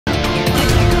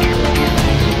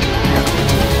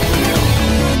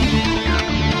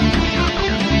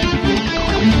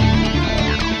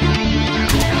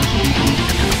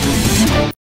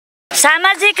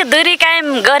सामाजिक दूरी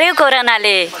कायम गर्यो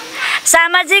कोरोनाले,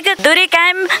 सामाजिक दूरी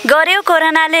कायम गर्यो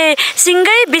कोरोनाले,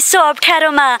 सिङ्गै विश्व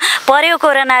अप्ठ्यारोमा पर्यो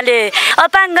कोरोनाले।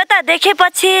 अपाङ्गता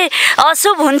देखेपछि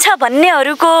अशुभ हुन्छ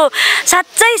भन्नेहरूको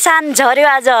साँच्चै सान झर्यो,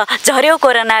 आज झर्यो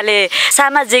कोरोनाले।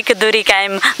 सामाजिक दूरी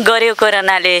कायम गर्यो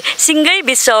कोरोनाले, सिङ्गै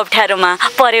विश्व अप्ठ्यारोमा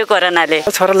पर्यो कोरोनाले।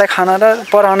 छोरालाई खाना र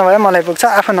पढाउनु भयो मलाई पुग्छ,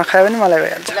 आफू नखाए पनि मलाई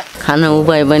भइहाल्छ। खाना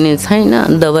उपाय पनि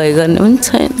छैन, दबाई गर्ने पनि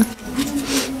छैन।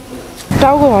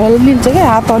 टाउको हल्लिन्छ क्या,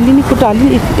 हात हल्लिने, खुट्टा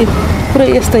हल्लिने, पुरै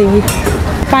यस्तै हो।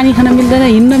 पानी खान मिल्दैन,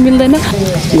 हिँड्न मिल्दैन।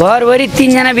 घरभरि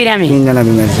 3 जना बिरामी, 3 जना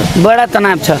बिमारी छ, बडा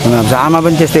तनाव छ। आमा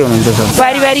पनि त्यस्तै हुनुहुन्छ।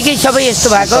 पारिवारिकै सबै यस्तो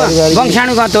भएको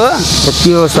वंशाणुगत हो। के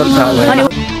हो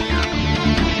सर?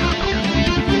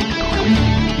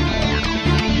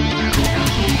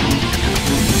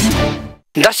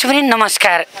 दर्शकवृन्द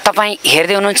नमस्कार, तपाईँ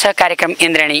हेर्दै हुनुहुन्छ कार्यक्रम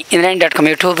इन्द्रेणी, Indreni.com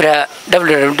युट्युब र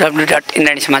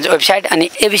www.indreni समाज वेबसाइट अनि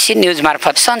एबिसी न्युज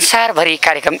मार्फत संसारभरि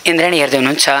कार्यक्रम इन्द्रेणी हेर्दै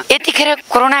हुनुहुन्छ। यतिखेर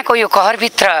कोरोनाको यो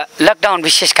कहरभित्र लकडाउन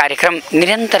विशेष कार्यक्रम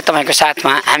निरन्तर तपाईँको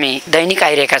साथमा हामी दैनिक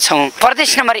आइरहेका छौँ।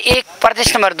 प्रदेश नम्बर 1, प्रदेश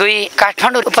नम्बर 2,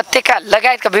 काठमाडौँ उपत्यका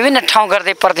लगायतका विभिन्न ठाउँ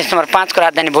गर्दै प्रदेश नम्बर 5 को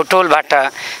राजधानी भोटोलबाट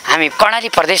हामी कर्णाली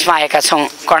प्रदेशमा आएका छौँ।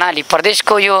 कर्णाली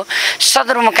प्रदेशको यो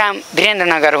सदरमुकाम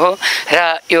वीरेन्द्रनगर हो र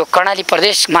यो कर्णाली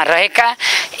प्रदेशमा रहेका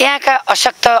यहाँका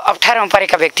अशक्त अप्ठ्यारोमा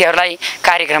परेका व्यक्तिहरूलाई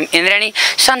कार्यक्रम इन्द्रेणी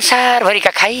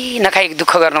संसारभरिका खाइ नखाइ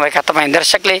दुःख गर्नुभएका तपाईँ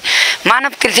दर्शकले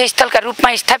मानव तीर्थस्थलका रूपमा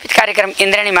स्थापित कार्यक्रम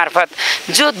इन्द्रेणी मार्फत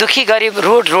जो दुखी गरिब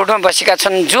रोडमा बसेका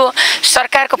छन्, जो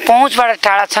सरकारको पहुँचबाट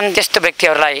टाढा छन्, त्यस्तो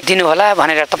व्यक्तिहरूलाई दिनुहोला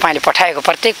भनेर तपाईँले पठाएको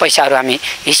प्रत्येक पैसाहरू हामी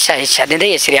हिस्सा दिँदै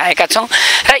यसरी आएका छौँ।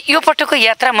 र यो पटकको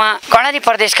यात्रामा कर्णाली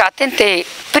प्रदेशका अत्यन्तै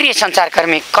प्रिय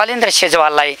सञ्चारकर्मी कलेन्द्र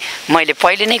सेजवाललाई मैले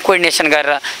पहिले नै कोर्डिनेसन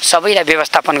गरेर सबैलाई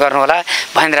व्यवस्थापन गर्नुहोला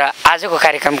भनेर आजको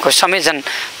कार्यक्रमको संयोजन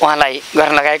उहाँलाई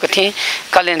गर्न लगाएको थिएँ।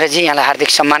 कलेन्द्रजी, यहाँलाई हार्दिक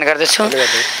सम्मान गर्दछु।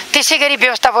 त्यसै गरी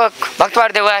व्यवस्थापक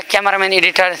भक्तबहादुर देउवा, क्यामेराम्यान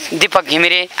एडिटर दीपक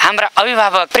घिमिरे, हाम्रा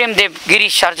अभिभावक प्रेमदेव गिरी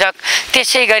सर्जक,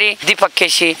 त्यसै गरी दीपक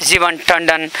केसी, जीवन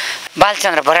टन्डन,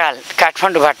 बालचन्द्र बराल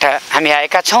काठमाडौँबाट हामी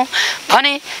आएका छौँ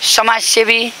भने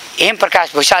समाजसेवी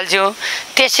हेमप्रकाश भुषालज्यू,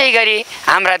 त्यसै गरी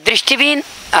हाम्रा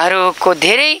दृष्टिबिनहरूको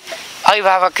धेरै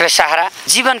अभिभावक र सहारा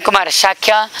जीवन कुमार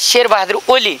साख्य, शेरबहादुर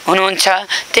ओली हुनुहुन्छ,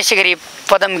 त्यसै गरी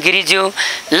पदम गिरिज्यू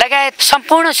लगायत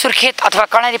सम्पूर्ण सुर्खेत अथवा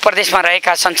कर्णाली प्रदेशमा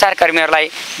रहेका सञ्चारकर्मीहरूलाई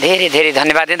धेरै धेरै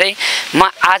धन्यवाद दिँदै म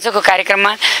आजको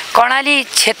कार्यक्रममा कर्णाली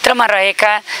क्षेत्रमा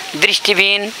रहेका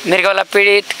दृष्टिबिन, मृगौला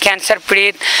पीडित, क्यान्सर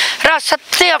पीडित र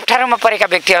सबै अप्ठ्यारोमा परेका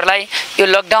व्यक्तिहरूलाई यो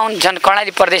लकडाउन झन्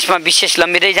कर्णाली प्रदेशमा विशेष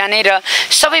लम्बिँदै जाने र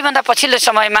सबैभन्दा पछिल्लो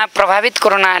समयमा प्रभावित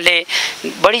कोरोनाले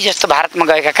बढी जस्तो भारतमा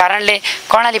गएका कारणले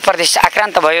कर्णाली प्रदेश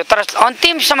आक्रान्त भयो। तर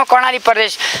अन्तिमसम्म कर्णाली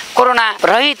प्रदेश कोरोना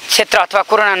रहित क्षेत्र अथवा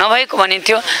कोरोना नभएको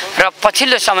भनिन्थ्यो र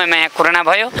पछिल्लो समयमा यहाँ कोरोना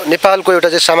भयो। नेपालको एउटा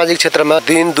चाहिँ सामाजिक क्षेत्रमा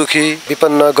दिन दुखी,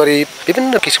 विपन्न, गरिब,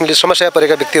 विभिन्न किसिमले समस्या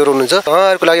परेका व्यक्तिहरू हुनुहुन्छ।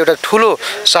 उहाँहरूको लागि एउटा ठुलो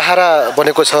सहारा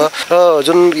बनेको छ र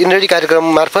जुन इन्द्रेणी कार्यक्रम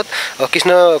मार्फत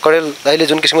कृष्ण कडेल दाइले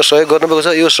जुन किसिमको सहयोग गर्नुभएको छ,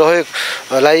 यो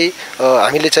सहयोगलाई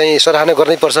हामीले चाहिँ सराहना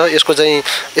गर्नैपर्छ। यसको चाहिँ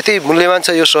यति मूल्यवान छ,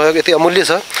 यो सहयोग यति अमूल्य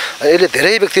छ। यसले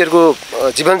धेरै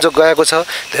व्यक्तिहरूको जीवन जोगाएको छ,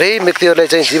 धेरै व्यक्तिहरूलाई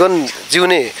चाहिँ जीवन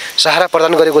जिउने सहारा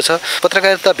प्रदान गरेको छ।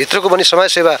 पत्रकारिता भित्रको पनि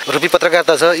समाजसेवा रूपी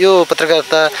पत्रकारिता छ। यो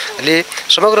पत्रकारिताले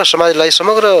समग्र समाजलाई,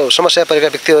 समग्र समस्या परेका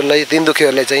व्यक्तिहरूलाई, दिन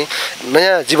दुखीहरूलाई चाहिँ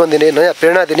नयाँ जीवन दिने, नयाँ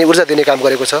प्रेरणा दिने, ऊर्जा दिने काम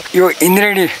गरेको छ। यो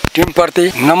इन्द्रेणी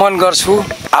टिमप्रति नमन गर्छु,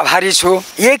 आभारी छु।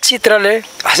 एक चित्रले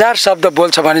 1000 शब्द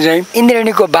बोल्छ भने चाहिँ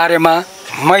इन्द्रेणीको बारेमा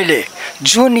मैले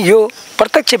जुन यो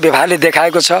प्रत्यक्ष व्यवहारले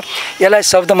देखाएको छ, यसलाई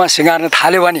शब्दमा सिँगार्न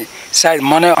थाल्यो भने सायद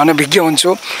म नै अनभिज्ञ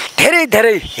हुन्छु। धेरै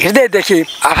धेरै हृदयदेखि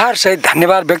आभारसहित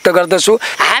धन्यवाद व्यक्त गर्दछु।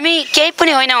 हामी केही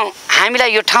पनि होइनौँ,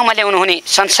 हामीलाई यो ठाउँमा ल्याउनु हुने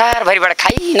संसारभरिबाट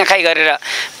खाइ नखाइ गरेर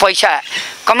पैसा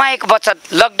कमाएको बचत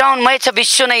लकडाउनमै छ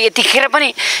विश्व नै, यतिखेर पनि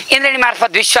इन्द्रेणी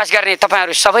मार्फत विश्वास गर्ने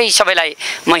तपाईँहरू सबैलाई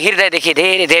म हृदयदेखि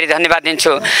धेरै धेरै धन्यवाद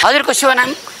दिन्छु। हजुरको शुभ नाम?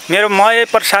 मेरो मय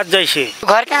प्रसाद जैसी।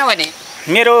 घर कहाँ भने?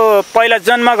 मेरो पहिला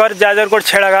जन्म घर जाजरकोट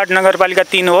छेडाघाट नगरपालिका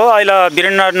 3 हो। अहिले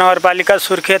वीरेन्द्रनगर नगरपालिका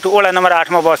सुर्खेत वडा नम्बर 8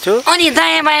 मा बस्छु। अनि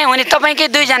दायाँ बायाँ हुने तपाईँकै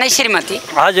 2 जना श्रीमती?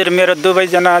 हजुर, मेरो 2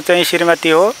 जना चाहिँ श्रीमती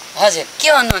हो। हजुर, के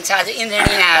भन्नुहुन्छ आज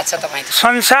इन्द्रेणी यहाँ छ तपाईँ?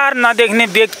 संसार नदेख्ने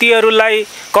व्यक्तिहरूलाई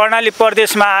कर्णाली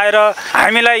प्रदेशमा आएर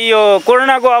हामीलाई यो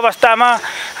कोरोनाको अवस्थामा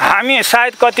हामी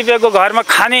सायद कतिपयको घरमा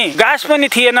खाने घाँस पनि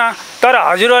थिएन, तर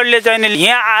हजुरहरूले चाहिँ नि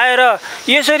यहाँ आएर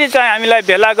यसरी चाहिँ हामीलाई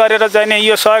भेला गरेर चाहिँ नि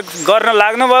यो सहयोग गर्न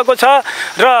लाग्नु भएको छ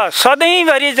र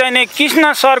सधैँभरि चाहिँ नि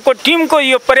कृष्ण सरको टिमको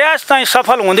यो प्रयास चाहिँ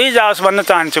सफल हुँदै जाओस् भन्न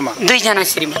चाहन्छु म। दुईजना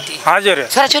श्रीमती हजुर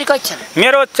छोराछोरी कति छन्?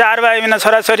 मेरो 4 भाइ बहिनी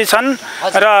छोराछोरी छन्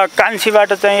र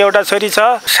कान्छीबाट चाहिँ एउटा छोरी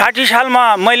छ। 60 सालमा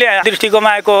मैले दृष्टि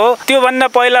गुमाएको हो। त्योभन्दा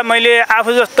पहिला मैले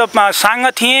आफू जस्तो साङ्ग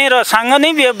थिएँ र साङ्ग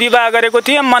नै विवाह गरेको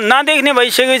थिएँ। म नदेख्ने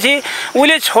भइसकेपछि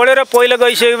उसले छोडेर पहिला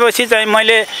गइसकेपछि चाहिँ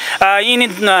मैले यिनी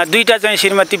दुईटा चाहिँ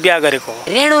श्रीमती बिहा गरेको हो।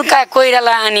 रेणुका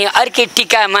कोइराला अनि अर्कै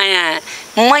टिका माया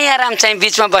मयाराम चाहिँ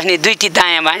बिचमा बस्ने दुईटी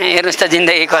दायाँ बायाँ हेर्नुहोस् त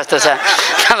जिन्दगी कस्तो छ।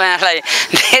 तपाईँहरूलाई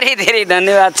धेरै धेरै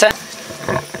धन्यवाद छ।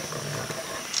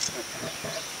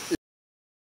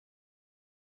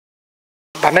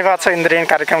 धन्यवाद छ इन्द्रेणी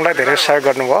कार्यक्रमलाई धेरै सहयोग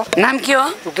गर्नुभयो। नाम के हो?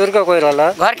 दुर्गा कोइराला।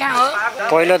 घर कहाँ हो?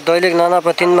 पहिला दैलेख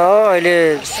नानापतिनमा हो, अहिले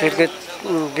सुर्खेत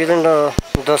वीरेन्द्र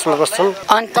 10 मा बस्छन्।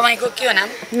 अनि तपाईँको के हो नाम?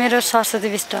 मेरो सरस्वती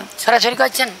विष्ट। छोराछोरी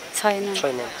कति छन्? छैनन्।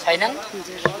 छैनन्?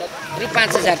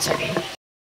 5000 छ।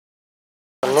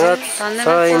 धन्यवाद छ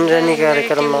इन्द्रेणी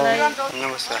कार्यक्रममा।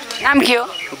 नमस्कार। नाम के हो?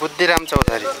 बुद्धिराम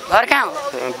चौधरी। घर कहाँ हो?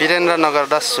 वीरेन्द्रनगर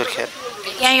 10 सुर्खेत।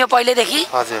 यहाँ यो पहिलेदेखि?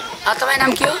 हजुर। तपाईँ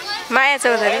नाम के हो? माया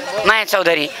चौधरी। माया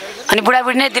चौधरी। अनि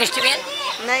बुढाबुढी नै दृष्टिबिन?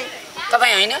 नै।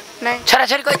 तपाईँ होइन? नै।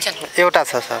 छोराछोरी कति छन्? एउटा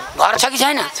छ सर। घर छ कि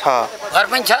छैन? छ। घर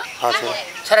पनि छ? हजुर।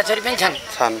 छोराछोरी पनि छन्?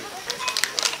 छन्।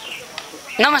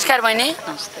 नमस्कार बहिनी।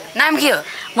 नमस्ते। नाम के हो?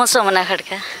 म सोमना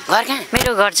खड्का। घर कहाँ?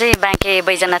 मेरो घर चाहिँ बाँके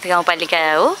बैजनाथ गाउँपालिका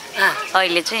हो।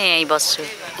 अहिले चाहिँ यहीँ बस्छु।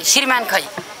 श्रीमान खै?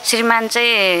 श्रीमान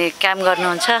चाहिँ काम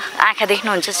गर्नुहुन्छ। आँखा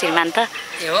देख्नुहुन्छ श्रीमान त।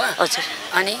 ए हो? हजुर।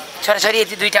 अनि छोराछोरी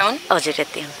यति दुईटा हुन्? हजुर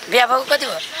यति हुन्। बिहा भएको कति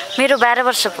भयो? मेरो 12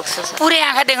 वर्ष पुग्छ। पुरै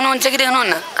आँखा देख्नुहुन्छ कि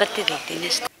देख्नुहुन्न? कति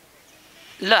देख्दिनुहोस्।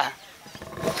 ल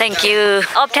थ्याङ्क यू।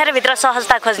 अप्ठ्यारोभित्र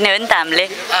सहजता खोज्ने हो नि त हामीले।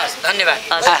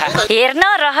 धन्यवाद। हेर्न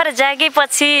रहर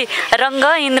जागेपछि रङ्ग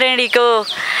इन्द्रेणीको,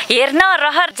 हेर्न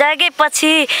रहर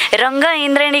जागेपछि रङ्ग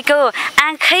इन्द्रेणीको,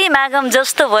 आँखै मागम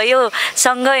जस्तो भयो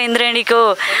सँग इन्द्रेणीको,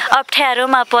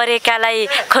 अप्ठ्यारोमा परेकालाई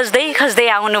खोज्दै खोज्दै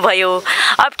आउनुभयो,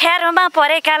 अप्ठ्यारोमा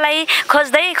परेकालाई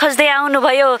खोज्दै खोज्दै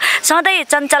आउनुभयो, सधैँ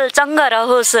चञ्चल चङ्ग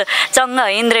रहोस् चङ्ग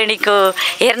इन्द्रेणीको,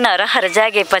 हेर्न रहर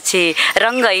जागेपछि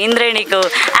रङ्ग इन्द्रेणीको,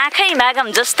 आँखै मागम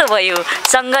जस्तो भयो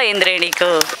सँग इन्द्रेणीको।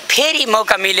 फेरि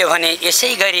मौका मिल्यो भने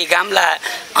यसै गरी गाम्ला,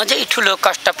 अझै ठुलो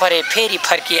कष्ट परे फेरि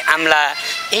फर्की आम्ला,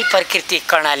 यही प्रकृति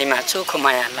कर्णालीमा चोखो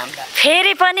माया लाम्ला।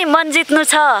 फेरि पनि मन जित्नु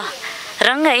छ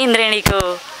रङ्ग इन्द्रेणीको,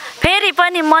 फेरि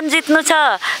पनि मन जित्नु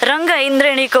छ रङ्ग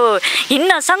इन्द्रेणीको,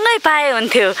 हिँड्न सँगै पाए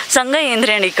हुन्थ्यो सँगै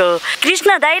इन्द्रेणीको,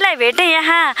 कृष्ण दाइलाई भेटेँ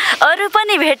यहाँ अरू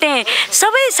पनि भेटेँ,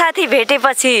 सबै साथी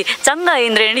भेटेपछि चङ्ग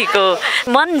इन्द्रेणीको,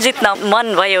 मन जित्न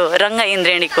मन भयो रङ्ग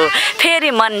इन्द्रेणीको,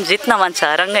 फेरि मन जित्न मन छ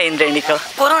रङ्ग इन्द्रेणीको।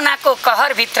 कोरोनाको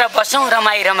कहरभित्र बसौँ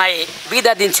रमाई रमाई,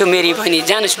 बिदा दिन्छु मेरी बहिनी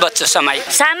जानुस् बच्चो समाई।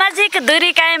 सामाजिक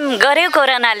दूरी कायम गर्यो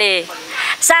कोरोनाले,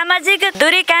 सामाजिक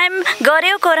दूरी कायम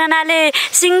गर्यो कोरोनाले,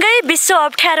 सिङ्गै विश्व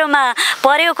अप्ठ्यारोमा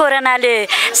पर्यो कोरोनाले,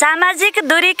 सामाजिक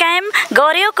दूरी कायम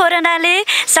गर्यो कोरोनाले,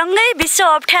 सँगै विश्व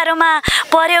अप्ठ्यारोमा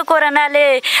पर्यो कोरोनाले,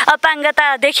 अपाङ्गता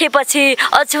देखेपछि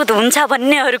अछुत हुन्छ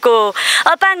भन्नेहरूको,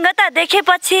 अपाङ्गता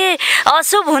देखेपछि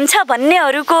अशुभ हुन्छ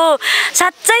भन्नेहरूको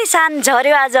साँच्चै सान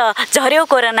झर्यो आज झर्यो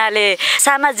कोरोनाले,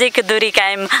 सामाजिक दूरी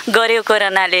कायम गर्यो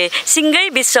कोरोनाले, सिङ्गै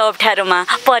विश्व अप्ठ्यारोमा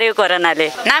पर्यो कोरोनाले।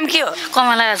 नाम के हो?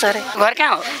 कमला आचार्य। घर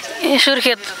कहाँ हो?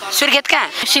 सुर्खेत। सुर्खेत कहाँ?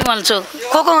 सिमल चोक।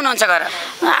 को हुनुहुन्छ घर?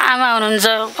 आमा हुनुहुन्छ।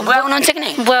 बुवा हुनुहुन्छ कि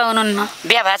नै? बुवा हुनुहुन्न।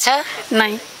 बिहा भएको छ?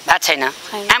 नै। भएको छैन?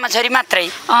 आमा छोरी मात्रै?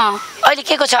 अहिले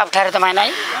के को छ अप्ठ्यारो तपाईँलाई?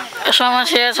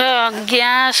 समस्या छ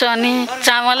ग्यास अनि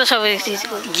चामल सबै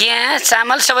चिजको। ग्यास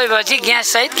चामल सबै भएपछि ग्यास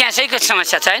सहित ग्यासैको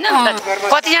समस्या छ होइन?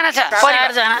 कतिजना छ?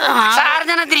 4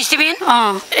 जना दृष्टिबिन।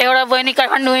 एउटा बहिनी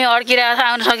काठमाडौँ अड्किरहेको छ,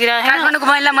 आउन सकिरहेको छैन। काठमाडौँको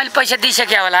बहिनीलाई मैले पैसा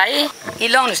दिइसकेँ होला है। यी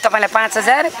लाउनुहोस् तपाईँलाई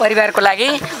 5000 परिवारको लागि।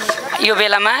 यो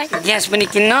बेलामा ग्यास पनि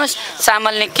किन्नुहोस्,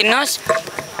 चामल नै किन्नुहोस्,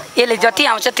 यसले जति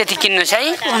आउँछ त्यति किन्नुहोस् है।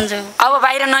 अब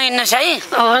बाहिर नहिँड्नुहोस् है,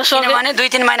 किनभने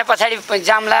 2-3 महिना पछाडि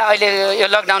जामला। अहिले यो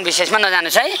लकडाउन विशेषमा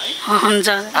नजानुहोस् है। हुन्छ।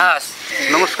 हस्।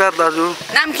 नमस्कार दाजु।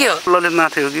 नाम के हो? ललित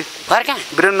नाथ हो कि। घर कहाँ?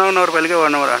 वीरेन्द्रनगर नगरपालिका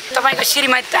वार्ड नम्बर 8। तपाईँको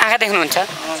श्रीमती आँखा देख्नुहुन्छ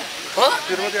हो?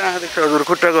 श्रीमती आँखा देख्छ हजुर,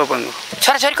 खुट्टाको अपाङ्ग।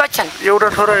 छोराछोरी कति छन्? एउटा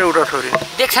छोरा एउटा छोरी।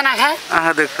 देख्छन् आँखा?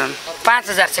 आँखा देख्छन्।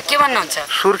 5000 छ। के भन्नुहुन्छ?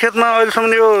 सुर्खेतमा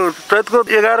अहिलेसम्म यो चैतको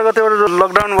 11 गतेबाट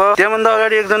लकडाउन भयो, त्यहाँभन्दा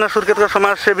अगाडि एकजना सुर्खेतका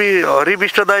समाजसेवी हरि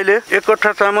विष्ट दाईले 1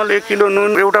 कट्ठा चामल 1 किलो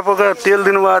नुन एउटा पोका तेल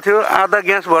दिनुभएको थियो, आधा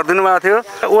ग्यास भरिदिनु भएको थियो।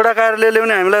 वडा कार्यालयले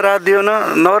पनि हामीलाई राहत दिएन,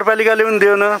 नगरपालिकाले पनि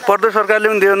दिएन, प्रदेश सरकारले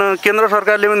पनि दिएन, केन्द्र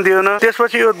सरकारले पनि दिएन।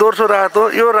 त्यसपछि यो दोस्रो राहत हो।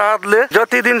 यो राहतले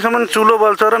जति दिनसम्म चुलो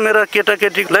बल्छ र मेरा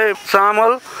केटाकेटीलाई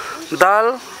चामल दाल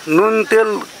नुन तेल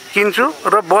किन्छु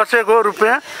र बचेको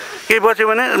रुपियाँ केही बच्यो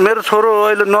भने मेरो छोरो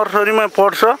अहिले नर्सरीमा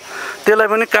पढ्छ त्यसलाई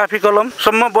पनि काफी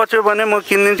कलमसम्म बच्यो भने म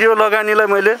किनिदिन्छु। यो लगानीलाई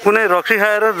मैले कुनै रक्सी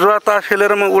खाएर जुवा तास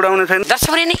खेलेर म उडाउने छैन।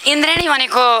 दर्शकवृन्द, इन्द्रेणी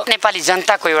भनेको नेपाली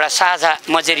जनताको एउटा साझा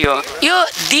मजरी हो। यो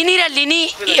दिनी र लिनी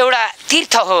एउटा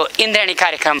तीर्थ हो इन्द्रेणी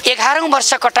कार्यक्रम। 11औं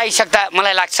वर्ष कटाइसक्दा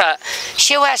मलाई लाग्छ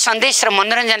सेवा सन्देश र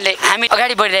मनोरञ्जनले हामी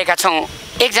अगाडि बढिरहेका छौँ।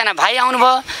 एकजना भाइ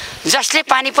आउनुभयो जसले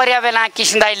पानी पर्या बेला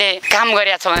किसन दाइले काम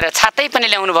गरेका छ भनेर छातै पनि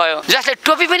ल्याउनु भयो, जसले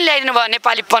टोपी पनि ल्याइदिनु भयो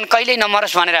नेपालीपन कहिल्यै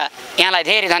नमरोस् भनेर। यहाँलाई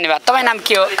धेरै धन्यवाद। तपाईँ नाम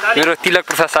के हो? मेरो तिलक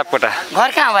प्रसाद सापकोटा। घर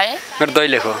कहाँ भाइ? मेरो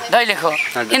दैलेखो। दैलेखो।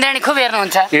 इन्द्रेणी खुब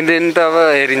हेर्नुहुन्छ? इन्द्रेणी त अब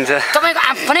हेरिन्छ। तपाईँको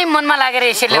आफ्नै मनमा लागेर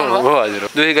यसरी ल्याउनु हो? हजुर,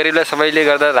 दुखी गरिबलाई सबैले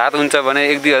गर्दा राहत हुन्छ भने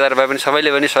 1-2 हजार रुपैयाँ पनि सबैले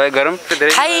पनि सहयोग गरौँ।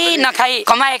 खाइ नखाइ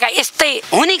कमाएका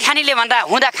यस्तै हुने खानीले भन्दा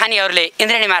हुँदा खानीहरूले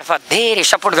इन्द्रेणी मार्फत धेरै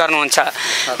सपोर्ट गर्नुहुन्छ।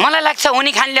 मलाई लाग्छ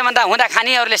हुने खानीले भन्दा हुँदा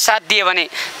खानीहरूले साथ दिए भने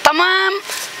तमाम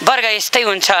वर्ग यस्तै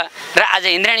हुन्छ र आज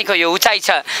इन्द्रेणीको यो उचाइ छ,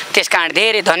 त्यसकारण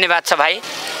धेरै धन्यवाद छ भाइ।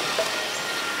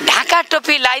 ढाका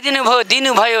टोपी लगाइदिनु भयो,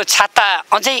 दिनुभयो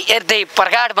छाता, अझै हेर्दै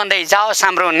प्रगाड बन्दै जाओस्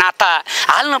हाम्रो नाता,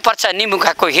 हाल्नुपर्छ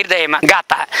निमुखाको हृदयमा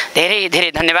गाता। धेरै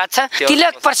धेरै धन्यवाद छ।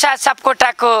 तिलक प्रसाद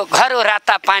सापकोटाको घर हो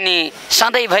राता पानी,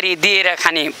 सधैँभरि दिएर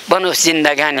खाने बनोस्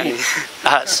जिन्दगानी।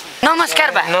 हस्, नमस्कार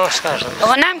बा। नमस्कार।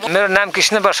 अब नाम? मेरो नाम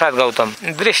कृष्ण प्रसाद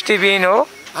गौतम। दृष्टिविहीन हो,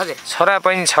 छोरा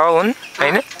पनि छ हुन्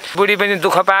हैन। बुढी पनि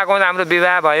दुःख पाएको हाम्रो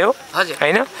विवाह भयो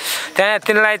हैन। त्यहाँ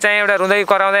तिनलाई चाहिँ एउटा रुँदै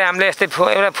कराउँदै हामीले यस्तै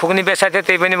एउटा फुक्ने पेसा थियो,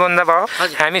 त्यही पनि बन्द भयो।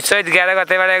 हामी चैत 11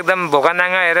 गतेबाट एकदम भोका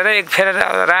नाङ्गा हेरेर एक फेर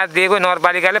रात दिएको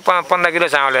नगरपालिकाले 15 किलो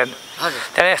चामल हेर्नु।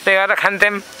 त्यहाँ यस्तै गरेर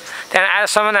खान्थ्यौँ। त्यहाँ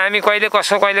आजसम्म हामी कहिले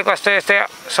कस्तो यस्तै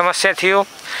समस्या थियो।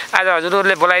 आज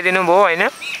हजुरहरूले बोलाइदिनु भयो हैन।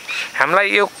 हामीलाई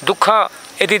यो दुःख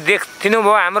यदि देखिदिनु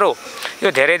भयो हाम्रो, यो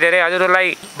धेरै धेरै हजुरहरूलाई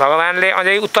भगवान्ले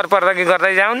अझै उत्तर प्रदान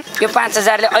गर्दै जाउन्। यो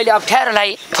 5000ले अहिले अप्ठ्यारोलाई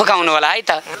ठोकाउनु होला है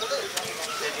त।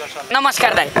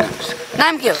 नमस्कार दाइ,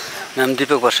 नाम के हो? नाम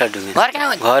दीपक प्रसाद ढुङ्गे। घर कहाँ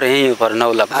हो? घर यहीँ पर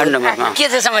 9 वार्ड नम्बरमा। के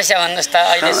छ समस्या भन्नुहोस् त?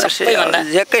 अहिले सबैभन्दा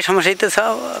ज्याकै समस्या त छ।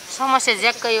 समस्या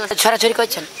ज्याकै हो। छोराछोरी कति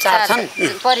छन्? 4 छन्।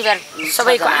 परिवार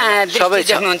सबैको सबै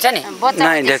देख्नुहुन्छ नि?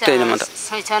 नै देख्दैन म त।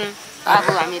 छन्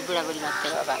बाबु, हामी बुढाबुढी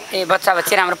मात्रै। ए बच्चा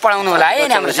राम्रो पढाउनु होला है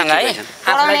राम्रोसँग है।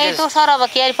 पढाउने त सर अब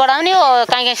के पढाउने हो,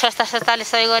 कहीँ संस्थाले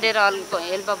सहयोग गरेर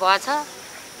हेल्प भएछ।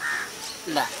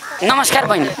 ल नमस्कार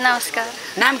बहिनी। नमस्कार।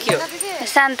 नाम के हो?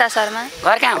 शान्ता शर्मा।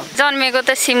 घर कहाँ हो? जन्मेको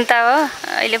त सिमता हो,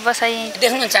 अहिले बसाइ।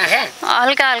 देख्नुहुन्छ आँखा?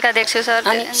 हल्का हल्का देख्छु सर।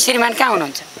 अनि श्रीमान कहाँ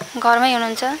हुनुहुन्छ? घरमै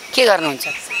हुनुहुन्छ। के गर्नुहुन्छ?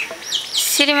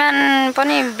 श्रीमान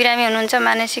पनि बिरामी हुनुहुन्छ,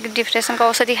 मानसिक डिप्रेसनको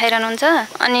औषधि खाइरहनुहुन्छ।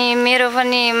 अनि मेरो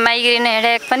पनि माइग्रेन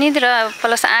हेडेक पनि र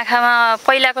प्लस आँखामा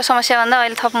पहिलाको समस्याभन्दा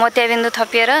अहिले थप मोतियाबिन्दु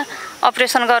थपिएर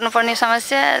अपरेसन गर्नुपर्ने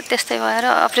समस्या, त्यस्तै भएर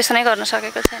अपरेसनै गर्न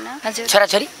सकेको छैन। हजुर।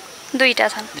 छोराछोरी? 2टा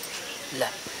छन्। ल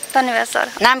धन्यवाद सर।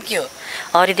 नाम के हो?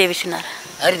 हरिदेवी सुनार।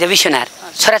 हरिदेवी सुनार।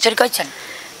 छोराछोरी कति छन्?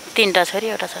 3टा छोरी,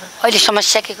 एउटा छोरा। अहिले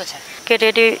समस्या के को छ?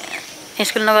 केटी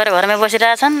स्कुल नगएर घरमै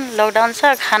बसिरहेछन्, लकडाउन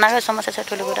छ, खानाकै समस्या छ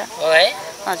ठुलो कुरा। हो है?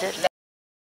 हजुर।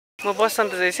 म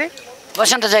बसन्त जैसी।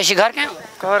 बसन्त जैसी। घर कहाँ हो?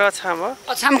 घर अछाम हो।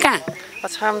 अछाम कहाँ?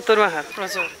 अछाम तुरमाखान।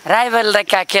 हजुर।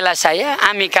 राइबलका केला साय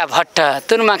आमिका भट्ट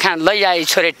तुरमाखान लैआई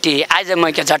छोरेटी आज म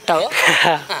के झट्ट हो।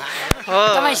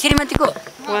 तपाईँ श्रीमतीको?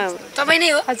 तपाईँ नै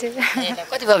हो? हजुर।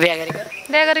 कति भयो बिहा गरेको?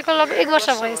 बिहा गरेको लगभग 1 वर्ष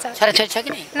भयो सर। छोराछोरी छ कि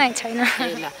नै? नै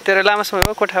छैन। तेरो लामो समय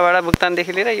भयो कोठा भाडा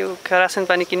भुक्तानदेखि लिएर यो रासन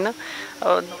पानी किन्न।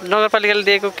 नगरपालिकाले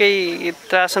दिएको केही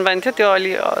रासन पानी थियो, त्यो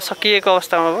अलि सकिएको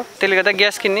अवस्थामा भयो। त्यसले गर्दा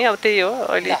ग्यास किन्ने अब त्यही हो,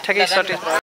 अहिले ठ्याक्कै सर्टेज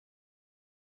भयो।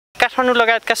 काठमाडौँ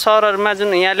लगायतका सहरहरूमा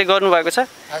जुन यहाँले गर्नुभएको छ,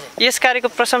 यस कार्यको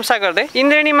प्रशंसा गर्दै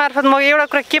इन्द्रेणी मार्फत म एउटा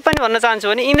कुरा के पनि भन्न चाहन्छु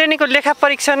भने इन्द्रेणीको लेखा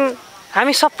परीक्षण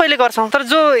हामी सबैले गर्छौँ, तर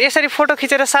जो यसरी फोटो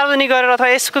खिचेर सार्वजनिक गरेर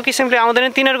अथवा यसको किसिमले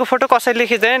आउँदैन तिनीहरूको फोटो कसैले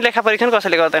खिच्दैन, लेखा परीक्षण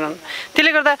कसैले गर्दैनन्।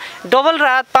 त्यसले गर्दा डबल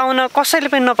राहत पाउन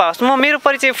कसैले पनि नपाओस्। म मेरो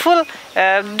परिचय फुल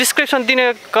डिस्क्रिप्सन दिने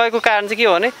गएको कारण चाहिँ के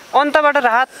हो भने अन्तबाट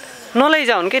राहत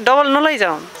नलैजाउन् कि डबल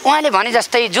नलैजाउन्। उहाँले भने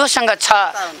जस्तै जोसँग छ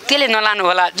त्यसले नलानु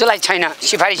होला, जसलाई छैन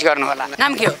सिफारिस गर्नु होला।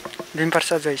 नाम के हो?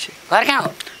 भीमप्रसाद जैसी। घर कहाँ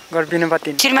हो? घर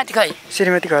बिनुपति। श्रीमती खै?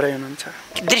 श्रीमती घरै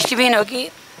हुनुहुन्छ। दृष्टिविहीन हो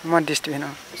कि? म दृष्टिविहीन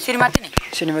हो। श्रीमती नि?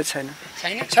 श्रीमती छैन।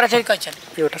 छैन। छोराछोरी कति छन्?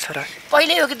 एउटा छोरा।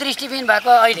 पहिले हो कि दृष्टिविहीन भएको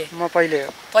अहिले? म पहिले हो।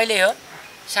 पहिले हो,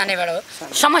 सानैबाट हो।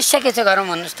 समस्या के छ घरमा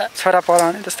भन्नुहोस् त? छोरा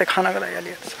पढाउने जस्तै खानाको लागि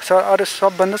अलिकति अरू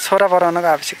सबभन्दा छोरा पढाउनको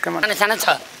आवश्यकता मात्र। सानो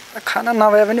छ? खाना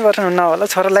नभए पनि बचाउनु नहोला,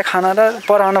 छोरालाई खाना र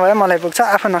पढाउनु भए मलाई पुग्छ,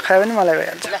 आफू नखाए पनि मलाई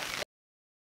भइहाल्छ।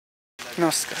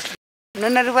 नमस्कार।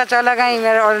 नन्नरुपा चौलागाई,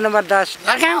 मेरो वार्ड नम्बर 10।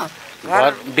 घर कहाँ हो?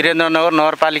 घर वीरेन्द्रनगर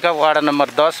नगरपालिका वार्ड नम्बर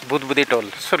 10 बुधबुदी टोल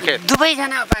सुर्खेत।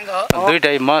 दुवैजना अपाङ्ग हो?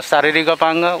 दुईटै, म शारीरिक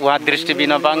अपाङ्ग, उहाँ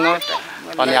दृष्टिविहीन अपाङ्ग।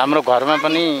 अनि हाम्रो घरमा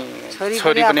पनि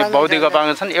छोरी पनि बौद्धिक अपाङ्ग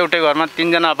छन्। एउटै घरमा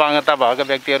 3 जना अपाङ्गता भएका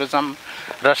व्यक्तिहरू छन्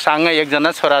र सँगै 1 जना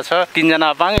छोरा छ। 3 जना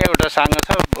अपाङ्ग, एउटा साङ्ग छ,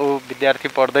 ऊ विद्यार्थी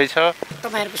पढ्दैछ।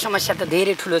 तपाईँहरूको समस्या त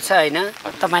धेरै ठुलो छ होइन?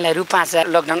 तपाईँलाई रु 5,000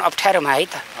 लकडाउन अप्ठ्यारोमा है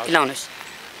त, मिलाउनुहोस्।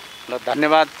 ल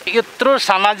धन्यवाद। यत्रो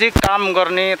सामाजिक काम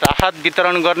गर्ने, राहत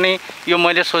वितरण गर्ने यो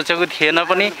मैले सोचेको थिएन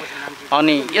पनि,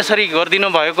 अनि यसरी गरिदिनु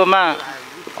भएकोमा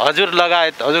हजुर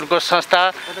लगायत हजुरको संस्था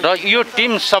र यो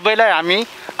टिम सबैलाई हामी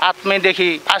आत्मैदेखि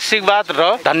आशीर्वाद र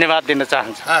धन्यवाद दिन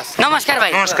चाहन्छु। नमस्कार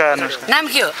भाइ। नमस्कार। नाम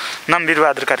के हो? नाम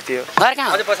वीरबहादुर कार्की हो। घर कहाँ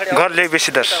हो? घर लेक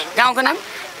बेसीदर। गाउँको नाम?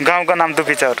 गाउँको नाम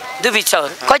दुबिचौर। दुबिचौर।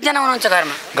 कतिजना हुनुहुन्छ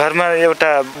घरमा? घरमा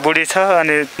एउटा बुढी छ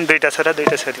अनि 2टा छोरा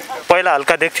 2टा छोरी। पहिला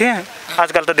हल्का देख्थेँ,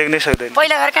 आजकल त देख्नै सक्दैन।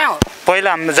 पहिला घर कहाँ हो? पहिला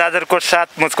हाम्रो जाजरकोट 7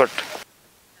 मुचकोट।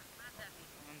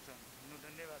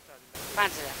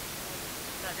 5,000।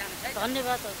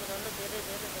 धन्यवाद हजुरहरूलाई धेरै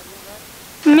धेरै धन्यवाद।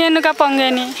 मेनुका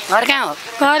पङ्गेनी। घर कहाँ हो?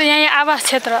 घर यहीँ आवास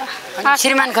क्षेत्र।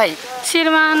 श्रीमान खै?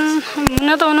 श्रीमान हुन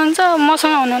त हुनुहुन्छ,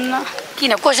 मसँग हुनुहुन्न।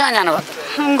 किन, कोसँग जानुभयो?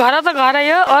 घर त घरै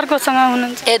हो, अर्कोसँग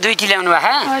हुनुहुन्छ। ए दुईटी ल्याउनु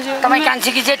भयो? तपाईँ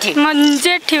कान्छी कि जेठी? म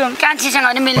जेठी हो। कान्छीसँग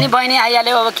पनि मिल्ने, बहिनी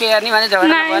आइहाल्यो अब के गर्ने भने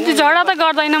झगडा त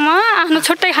गर्दैन, म आफ्नो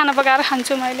छुट्टै खाना पकाएर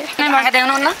खान्छु मैले।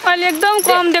 अहिले एकदम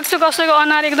कम देख्छु, कसैको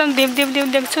अनुहार एकदम धिप धिप धिप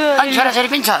देख्छु। छोराछोरी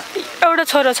पनि छ? एउटा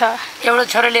छोरो छ। एउटा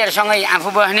छोरो लिएर सँगै आफू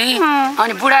बस्ने,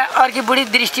 अनि बुढा अर्की बुढी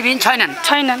दृष्टिबिन छैनन्?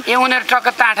 छैनन्। ए उनीहरू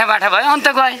टक्क टाठा बाठा भयो, अन्त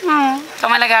गए।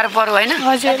 तपाईँलाई गाह्रो पर्यो होइन?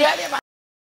 हजुर।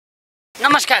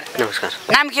 नमस्कार। नमस्कार।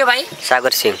 नाम के हो भाइ? सागर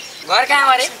सिंह। घर कहाँ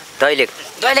हो अरे? दैलेख।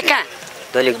 दैलेख कहाँ?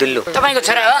 दैलेख दुल्लु। तपाईँको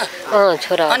छोरा हो?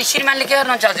 छोरा। अनि श्रीमानले के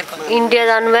गर्नुहुन्छ हजुरको? इन्डिया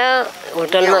जानुभयो,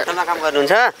 होटलमा काम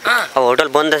गर्नुहुन्छ। अब होटल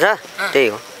बन्द छ, त्यही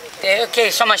हो। त्यही हो, के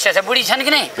समस्या छ? बुढी छन्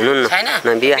कि नै? छैन।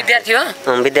 विद्यार्थी हो?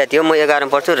 विद्यार्थी हो। म 11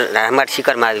 पढ्छु, रामबाट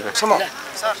शिखर माविमा।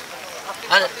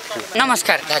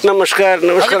 नमस्कार। नमस्कार।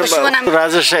 नमस्कार।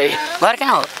 राजेश साई। घर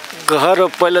कहाँ हो? घर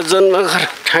पहिला जन्म घर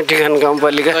ठाँटीखान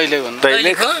गाउँपालिका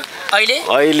दैलेख।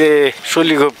 अहिले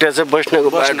सोली घोप्टिया चाहिँ बस्नको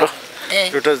बाटो।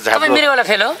 तपाईँ मेरो वाला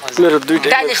फेल हो? मेरो 2टा।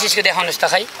 डायलिसिसको देखाउनुहोस् त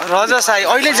खै। राजा साई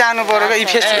अहिले जानु पर्यो कि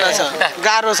फेस्टिभल छ,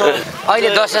 गाह्रो छ। अहिले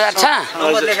 10,000 छ?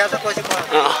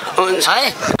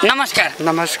 है। नमस्कार।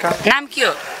 नमस्कार। नाम के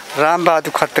हो?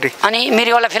 रामबहादुर खत्री। अनि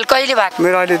मेरो वाला फेल कहिले भएको?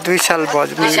 मेरो अहिले 2 साल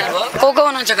भयो। को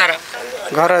हुनुहुन्छ घर?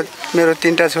 घर मेरो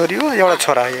 3टा छोरी हो, एउटा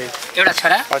छोरा हो। एउटा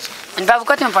छोरा? अनि बाबु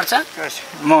कतिमा पढ्छ?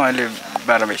 म अहिले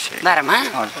 12 वर्ष। 12मा?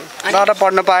 12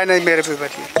 पढ्न पाएन मेरो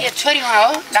पेपरले। ए छोरी उहाँ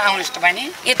हो? आउनुहोस् तपाईँ नि।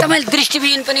 ए तपाईँले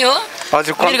दृष्टिविहीन पनि हो?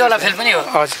 हजुर। मृगौला फेल पनि हो?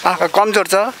 हजुर। आँखा कमजोर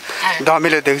छ,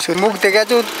 धमिलो देख्छु, मुख देखाएको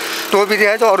छु, टोपी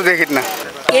देखाएको छु, अरू देखिन्न।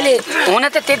 यसले हुन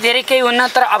त त्यति धेरै केही हुन्न,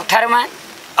 तर अप्ठ्यारोमा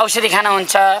औषधि खाना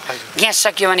हुन्छ, ग्यास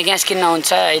सकियो भने ग्यास किन्न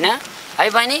हुन्छ होइन? है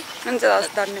बहिनी? हुन्छ,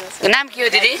 धन्यवाद। नाम के हो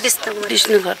दिदी?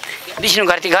 विष्णु घरती। विष्णु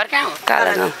घरती। घर कहाँ हो?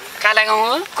 काला गाउँ। काला गाउँ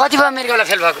हो। कति भयो मृगौला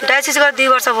फेल भएको? डायलिसिस गरेर 2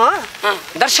 वर्ष भयो।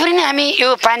 दर्शकले नै हामी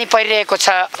यो पानी परिरहेको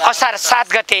छ असार 7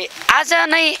 गते। आज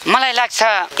नै मलाई लाग्छ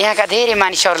यहाँका धेरै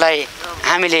मानिसहरूलाई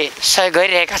हामीले सहयोग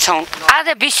गरिरहेका छौँ।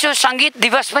 आज विश्व सङ्गीत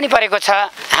दिवस पनि परेको छ।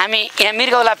 हामी यहाँ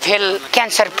मृगौला फेल,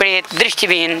 क्यान्सर पीडित,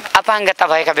 दृष्टिविहीन, अपाङ्गता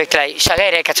भएका व्यक्तिलाई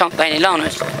सघाइरहेका छौँ। बहिनी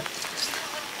लाउनुहोस्।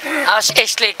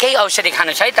 यसले केही औषधि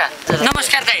खानु छ है त?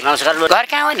 नमस्कार दाइ। नमस्कार। घर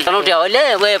कहाँ हो नि? तनौटिया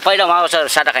अहिले पहिला उहाँ आउँछ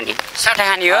साटाखानी।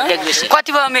 साटाखानी हो? कति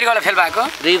भयो मृगौला फेल भएको?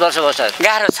 2 वर्ष भयो सर।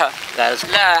 गाह्रो छ।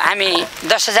 ल हामी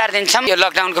 10,000 दिन्छौँ यो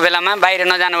लकडाउनको बेलामा, बाहिर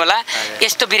नजानु होला।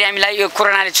 यस्तो बिरामीलाई यो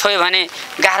कोरोनाले छोयो भने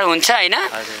गाह्रो हुन्छ होइन?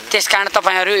 त्यस कारण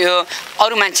तपाईँहरू यो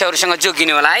अरू मान्छेहरूसँग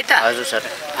जोगिनु होला है त? हजुर सर।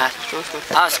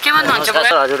 हस्, के भन्नुहुन्छ?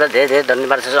 हजुरलाई धेरै धेरै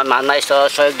धन्यवाद छ, मानमा यस्तो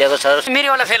सहयोग दिएको सर।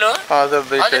 मृगौला फेल हो?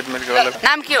 हजुर।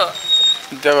 नाम के हो?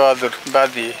 देवबहादुर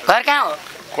बादी। घर कहाँ हो?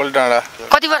 कोलडाँडा।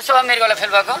 कति वर्ष भयो मृगौला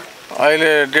फेल भएको?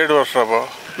 अहिले 1.5 वर्ष भयो।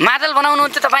 मादल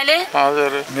बनाउनुहुन्छ तपाईँले?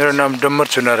 हजुर। मेरो नाम डम्बर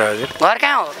चुनार हजुर। घर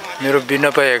कहाँ हो? मेरो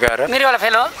बिनपा 11। मृगौला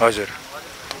फेल हो? हजुर।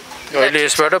 अहिले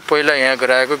यसबाट पहिला यहाँ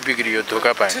गराएको बिग्रियो,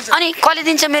 धोका पाएँ। अनि कहिले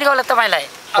दिन्छ मृगौला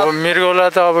तपाईँलाई? अब मृगौला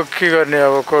त अब के गर्ने,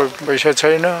 अब पैसा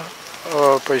छैन,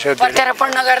 अब पैसा प्रत्यारोपण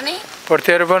नगर्ने?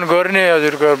 प्रत्यारोपण गर्ने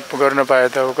हजुर, गर्न पाए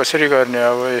त अब कसरी गर्ने?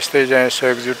 अब यस्तै चाहिँ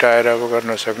सहयोग जुटाएर अब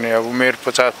गर्न सक्ने। अब उमेर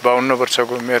 50-52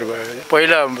 वर्षको उमेर भयो।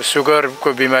 पहिला सुगरको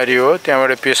बिमारी हो,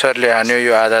 त्यहाँबाट प्रेसरले हान्यो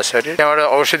यो आधा शरीर, त्यहाँबाट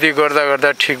औषधि गर्दा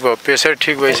गर्दा ठिक भयो, प्रेसर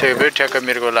ठिक भइसकेपछि ठ्याक्क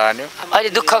मृगौला हान्यो। अहिले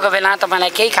दुःखको बेला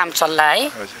तपाईँलाई केही काम चल्ला है?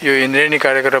 यो इन्द्रेणी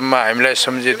कार्यक्रममा हामीलाई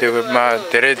सम्झिदिएकोमा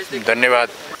धेरै धन्यवाद।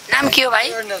 नाम के हो भाइ?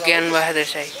 ज्ञानबहादुर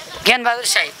साई। ज्ञानबहादुर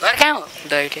साई। घर कहाँ हो?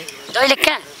 दैलेख। दैलेख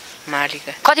कहाँ?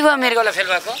 मालिका। कति भयो मृगौला फेल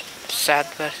भएको? 7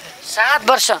 वर्ष। 7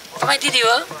 वर्ष। तपाईँ दिदी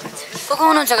हो? को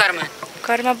हुनुहुन्छ घरमा?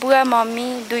 घरमा बुवा,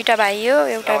 मम्मी, 2टा भाइ हो,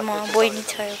 एउटा म, बहिनी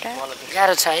छ एउटा।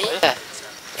 गाह्रो छ है?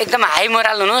 एकदम हाई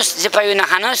मोरल हुनुहोस्, जे पायो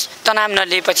नखानुहोस्, तनाव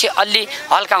नलिएपछि अलि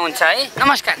हल्का हुन्छ है।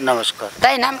 नमस्कार। नमस्कार।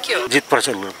 दाइ नाम के हो? जित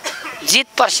प्रसिङ गुरुङ। जित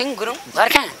प्रसिङ गुरुङ। घर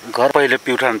कहाँ? घर पहिले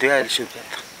प्युठान थियो, अहिले सुर्खेत।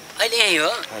 अहिले यही हो?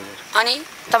 अनि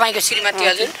तपाईँको श्रीमती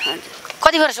हजुर?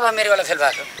 कति वर्ष भयो मृगौला फेल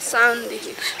भएको?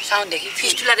 साउनदेखि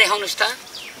फिस्टुला देखाउनुहोस् त।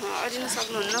 अझै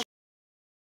सक्नुहुन्न।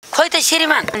 खोइ त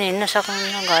श्रीमान अनि हिँड्न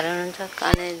सक्नुहुन्न, घर हुनुहुन्छ।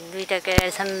 अनि दुईवटा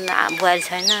केटाहरू छन्, बुहारी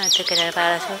छैन, त्यो केटाहरू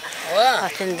पाएर छु।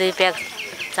 अस्ति 2 प्याक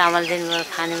चामल दिनुभयो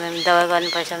खानेमा, दबाई गर्ने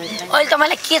पैसा पनि छैन। अहिले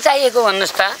तपाईँलाई के चाहिएको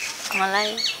भन्नुहोस् त? मलाई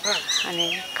अनि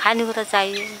खानेकुरा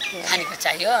चाहियो। खानेकुरा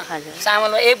चाहियो? हजुर।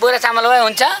 चामल 1 बोरा चामल भए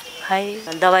हुन्छ? खै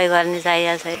दबाई गर्ने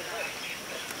चाहिएको छ।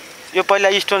 यो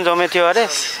पहिला स्टोन जमे थियो अरे,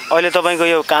 अहिले तपाईँको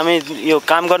यो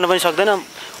काम गर्न पनि सक्दैन।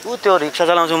 त्यो रिक्सा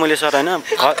चलाउँछु मैले सर होइन,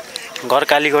 घर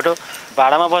कालीकोटो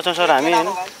भाडामा बस्छौँ सर हामी होइन।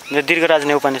 दीर्घराज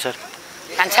नेउपाने सर।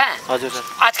 कान्छा? हजुर सर।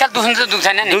 आजकल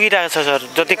दुख्दैन नि? दुखिरहेको छ सर।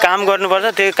 जति काम गर्नुपर्छ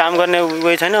त्यही काम गर्ने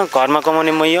उयो छैन, घरमा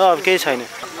कमाउने मै हो, अब केही छैन।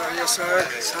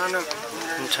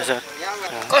 हुन्छ सर।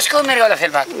 कसको मृगौला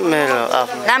फेल भएको? मेरो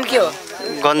आफ्नो। नाम के हो?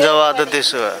 गन्जवा त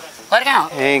त्यसो घर कहाँ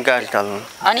हो? यही गाडी टाल्नु।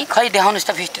 अनि खै देखाउनुहोस्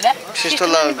त फिस्टुला।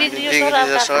 फिस्टुला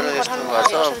सर यस्तो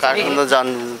भएछ, काठमाडौँ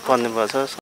जानु पर्ने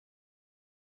भएछ।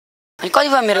 अनि कति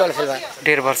भयो मृगौला फेल भएको?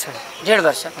 1.5 वर्ष। 1.5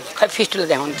 वर्ष। खै फिस्टुला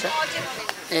देखाउनुहुन्छ?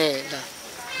 ए ल।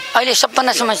 अहिले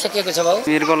सबभन्दा समस्या के को छ बाबु?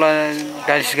 मृगौला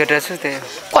डायलिसिस गरिरहेको छु। त्यही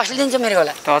कसले दिन्छ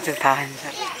मृगौला? त अझै थाहा छैन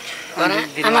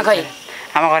सर। आमा खै?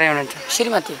 आमा घरै हुनुहुन्छ।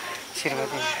 श्रीमती?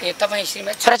 ए तपाईँ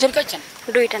श्रीमती? छोराछोरी कति छन्?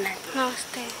 2टा नानी।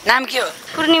 नमस्ते। नाम के हो?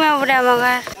 पूर्णिमा बुढा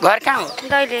मगर। घर कहाँ हो?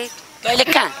 दैलेख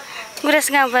कहाँ? गुराँस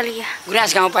गाउँपालिका।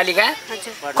 गुराँस गाउँपालिका?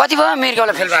 हजुर। कति भयो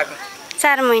मृगौला फेल भएको?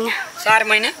 4 महिना। 4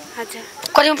 महिना? हजुर।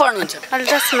 कतिमा पढ्नुहुन्छ? अहिले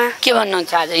 10मा। के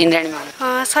भन्नुहुन्छ आज इन्द्रेणीमा?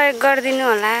 सहयोग गरिदिनु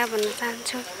होला भन्न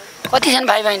चाहन्छु। कति छन्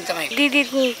भाइ बहिनी तपाईँ? दिदी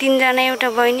 3 जना, एउटा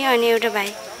बहिनी अनि एउटा भाइ।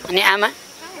 अनि आमा?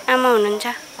 आमा हुनुहुन्छ।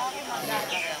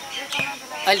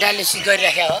 अहिले डायलिसिस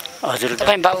गरिराखेको हो? हजुर।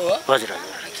 तपाईँ बाबु हो? हजुर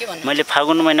हजुर। मैले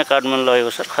फागुन महिना काठमाडौँ लगेको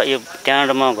सर। यो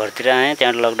त्यहाँबाट म घरतिर आएँ,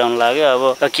 त्यहाँबाट लकडाउन लाग्यो।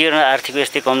 अब के गर्नु, आर्थिक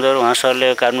यस्तै कमजोर। उहाँ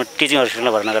सरले काठमाडौँ टिचिङ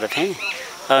हस्पिटलमा भर्ना गरेको थिएँ।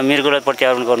 अब मृगौला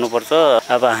प्रत्यारोपण गर्नुपर्छ।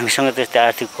 अब हामीसँग त्यस्तै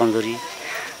आर्थिक कमजोरी,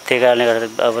 त्यही कारणले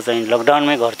गर्दा अब चाहिँ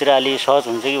लकडाउनमै घरतिर अलि सहज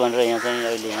हुन्छ कि भनेर यहाँ चाहिँ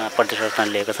अहिले यहाँ प्रदेश स्थान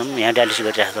लिएका छौँ। यहाँ डायलिसिस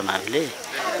गरिरहेको छौँ हामीले।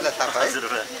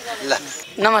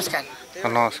 नमस्कार।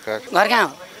 नमस्कार। घर कहाँ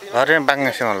हो? घर यहाँ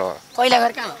बाङ्गेसीमा ल। पहिला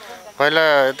घर कहाँ हो? पहिला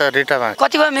यता रिटामा।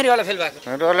 कति भयो मृगौला फेल भएको?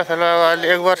 मृगौला फेल भएको अहिले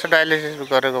 1 वर्ष डायलिसिस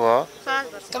गरेको भयो।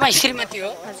 तपाईँ श्रीमती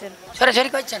हो? हजुर। छोराछोरी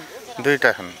कति छन्?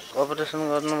 2टा छन्। अपरेसन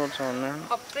गर्नुपर्छ भन्ने।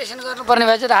 अपरेसन गर्नुपर्ने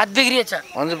भएछ त हात बिग्रिएछ?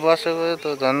 हुन्छ बसेको त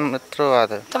झन् यत्रो भएको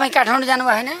थियो। तपाईँ काठमाडौँ जानु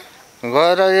भएन?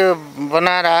 गएर यो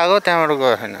बनाएर आएको, त्यहाँबाट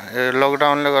गयो होइन। यो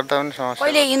लकडाउनले गर्दा पनि समस्या।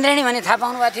 पहिले इन्द्रेणी भन्ने थाहा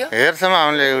पाउनु भएको थियो? हेर्छौँ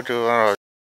हामीले युट्युबमा।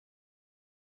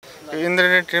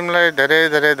 इन्द्रेणी टिमलाई धेरै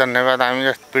धेरै धन्यवाद, हामी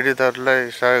जस्तो पीडितहरूलाई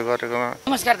सहयोग गरेकोमा।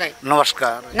 नमस्कार दाइ।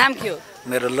 नमस्कार। नाम के हो?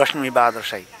 मेरो लक्ष्मी बहादुर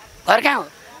साई। घर कहाँ हो?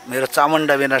 मेरो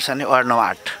चामुण्डा विनाशनी वार्ड नम्बर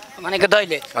 8। भनेको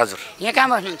दैलेख? हजुर। यहाँ कहाँ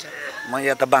बस्नुहुन्छ? म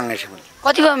यहाँ त बाङ्गेसीमा।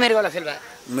 कति भयो मृगौला फेल भएको?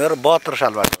 मेरो 72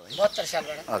 सालबाट। 72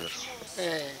 सालबाट? हजुर।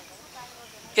 ए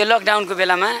यो लकडाउनको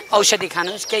बेलामा औषधि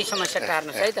खानुहोस्, केही समस्या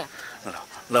टार्नुहोस् है त।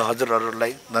 ल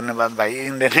हजुरहरूलाई धन्यवाद भाइ,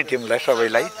 इन्डियन टिमलाई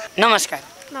सबैलाई नमस्कार।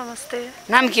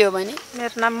 नमस्ते। नाम के हो बहिनी?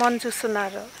 मेरो नाम मन्जु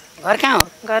सुनार हो। घर कहाँ हो?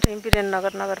 घर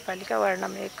वीरेन्द्रनगर नगरपालिका वार्ड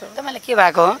नम्बर 1 हो। तपाईँलाई के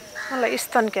भएको हो? मलाई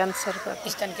स्तन क्यान्सर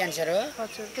भयो। स्तन क्यान्सर हो?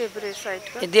 हजुर। देब्रे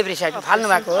साइडको। देब्रे साइडमा फाल्नु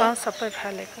भएको हो? सबै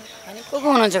फालेको। अनि को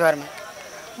हुनुहुन्छ घरमा?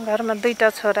 घरमा 2टा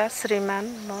छोरा, श्रीमान,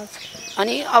 म।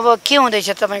 अनि अब के हुँदैछ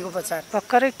तपाईँको उपचार?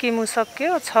 भर्खरै किमो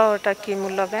सक्यो, 6वटा किमो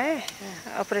लगाएँ।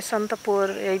 अपरेसन त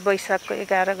यही वैशाखको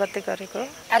 11 गते गरेको।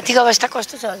 आर्थिक अवस्था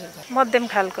कस्तो छ हजुरको? मध्यम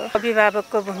खालको।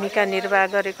 अभिभावकको भूमिका निर्वाह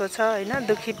गरेको छ होइन।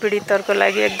 दुखी पीडितहरूको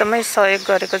लागि एकदमै सहयोग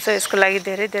गरेको छ। यसको लागि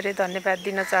धेरै धेरै धन्यवाद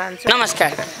दिन चाहन्छु।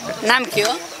 नमस्कार। नाम के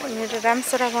हो? मेरो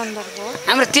रामसरा गन्धर्व हो।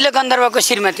 हाम्रो तिलक गन्धर्वको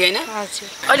श्रीमती होइन? हजुर।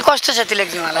 अहिले कस्तो छ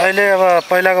तिलकजीलाई? अहिले अब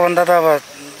पहिलाको भन्दा त अब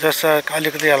जस्तो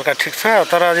अलिकति हल्का ठिक छ,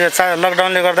 तर यो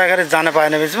लकडाउनले गर्दाखेरि जान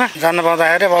पाएन, बिचमा जान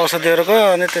पाउँदाखेरि अब औषधिहरूको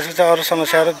अनि त्यसपछि अरू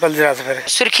समस्याहरू बल्झिरहेको छ। फेरि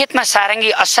सुर्खेतमा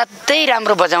सारङ्गी असाध्यै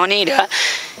राम्रो बजाउने र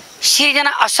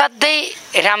सिर्जना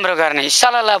असाध्यै राम्रो गर्ने,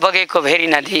 सलल बगेको भेरी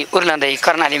नदी उर्लँदै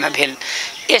कर्णालीमा भेल,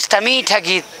 यस्ता मिठा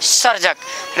गीत सर्जक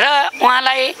र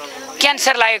उहाँलाई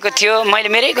क्यान्सर लागेको थियो। मैले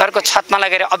मेरै घरको छतमा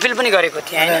लगेर अपिल पनि गरेको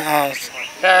थिएँ होइन,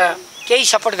 र केही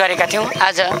सपोर्ट गरेका थियौँ।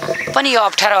 आज पनि यो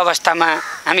अप्ठ्यारो अवस्थामा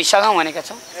हामी सघाउँ भनेका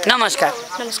छौँ। नमस्कार।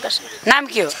 नमस्कार सर। नाम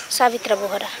के हो? सावित्रा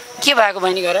बोहरा। के भएको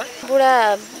बहिनी घर? बुढा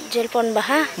जेल पर्नु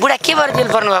भयो। बुढा के भएर जेल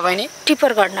पर्नु भयो बहिनी?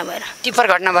 टिपर घटना भएर। टिपर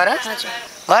घटना भएर? हजुर।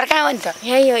 घर कहाँ हो नि त?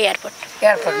 यही हो एयरपोर्ट।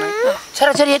 एयरपोर्टमा।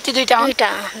 छोराछोरी यति 2टा हुन्? 2टा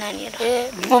नानीहरू।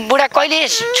 ए बुढा कहिले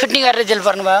छुट्टी गरेर जेल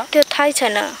पर्नु भयो? त्यो थाहै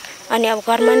छैन। अनि अब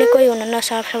घरमा नि कोही हुनुहुन्न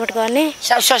साफसफाइ गर्ने।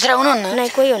 सास ससुरा हुनुहुन्न? नै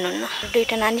कोही हुनुहुन्न।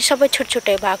 2टा नानी सबै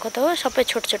छुटछुटै भएको त हो, सबै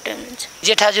छुटछुटै हुनुहुन्छ।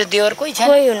 जेठाजु देवर कोही छैन?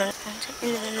 कोही हुनुहुन्न।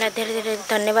 यिनीहरूलाई धेरै धेरै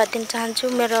धन्यवाद दिन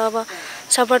चाहन्छु। मेरो अब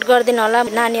सपोर्ट गरिदिनु होला।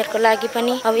 नानीहरूको लागि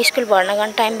पनि अब स्कुल भर्ना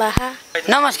गर्ने टाइम भए।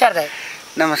 नमस्कार दाइ।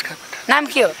 नमस्कार। नाम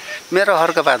के हो? मेरो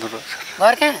हर्कबहादुर हो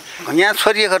घर कहाँ यहाँ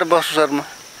छोरी घर बस्छु सर म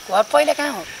घर पहिला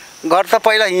कहाँ हो घर त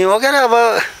पहिला यहीँ हो क्या अब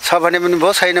छ भने पनि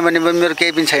भयो छैन भने पनि मेरो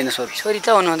केही पनि छैन सर छोरी त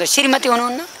हुनुहुँदा श्रीमती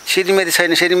हुनुहुन्न श्रीमती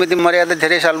छैन श्रीमती मर्यादा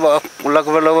धेरै साल भयो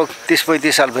लगभग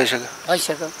 30-35 साल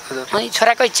भइसक्यो अनि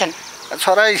छोरा कति छन्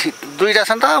छोरा 2टा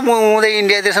छन् त उदै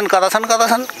इन्डिया छन् कता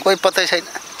छन् कोही पत्तै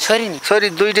छैन छोरी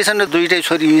 2टै छन् 2टै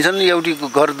छोरी यहीँ छन् एउटी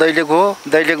घर दैलेको हो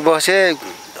दैलेको बसे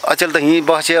अचेल त यहीँ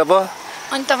बसे अब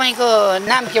अनि तपाईँको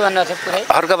नाम के भन्नुभएको थियो पुरै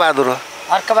हर्कबहादुर हो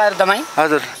हर्कबहादुर दमाई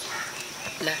हजुर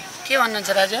ल के भन्नुहुन्छ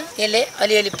राजा यसले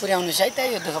अलिअलि पुर्याउनुहोस् है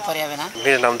त यो दुःख पर्या बेला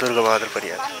मेरो नाम दुर्गाबहादुर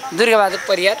परियार दुर्गाबहादुर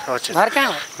परियार घर कहाँ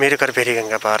हो मेरो घर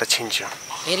भेरीगङ्गा बाह्र छिन्चु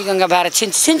भेरीगङ्गा बाह्र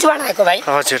छिन्चुबाट आएको भाइ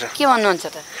हजुर के भन्नुहुन्छ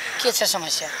त के छ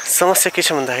समस्या के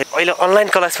छ भन्दाखेरि अहिले अनलाइन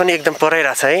क्लास पनि एकदम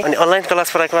पढाइरहेछ है अनि अनलाइन क्लास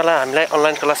पढाएको बेला हामीलाई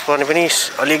अनलाइन क्लास पढ्ने पनि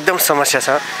अलि एकदम समस्या छ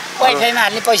वाइफाईमा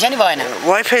हाल्ने पैसा नि भएन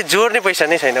वाइफाई जोड्ने पैसा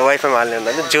नै छैन वाइफाईमा हाल्ने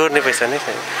भन्दा जोड्ने पैसा नै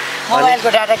छैन मोबाइलको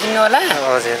डाटा किन्नु होला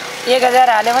हजुर 1000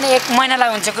 हाल्यो भने 1 महिनालाई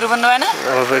हुन्छ कुरो भन्नु भएन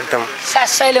एकदम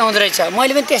 700 ले हुँदो रहेछ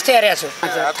मैले पनि त्यस्तै हेरेको छु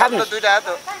थाप्नु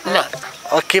ल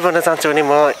के भन्न चाहन्छु भने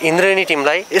म इन्द्रेणी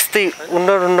टिमलाई यस्तै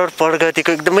उन्नत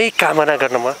प्रगतिको एकदमै कामना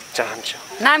गर्न म चाहन्छु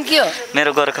नाम के हो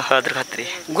मेरो गोरखबहादुर खत्री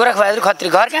गोरखबहादुर खत्री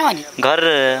घर कहाँ हो नि घर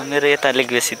मेरो यता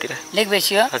लेकबेसीतिर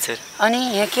लेकबेसी हो हजुर अनि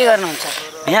यहाँ के गर्नुहुन्छ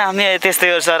यहाँ हामी त्यस्तै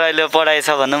हो सर अहिले पढाइ छ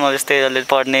भन्नु म त्यस्तै अलि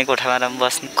पढ्ने कोठामा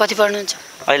बस्ने कति पढ्नुहुन्छ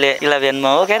अहिले 11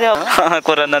 मा हो के अरे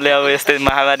कोरोनाले अब यस्तै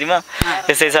महामारीमा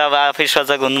यसै छ अब आफै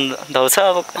सजग हुनु छ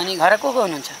अब अनि घर को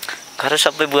हुनुहुन्छ घर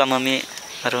सबै बुवा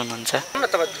मम्मीहरू हुनुहुन्छ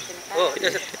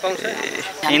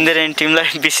इन्द्रेणी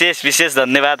टिमलाई विशेष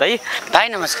धन्यवाद है भाइ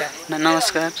नमस्कार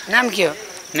नमस्कार नाम के हो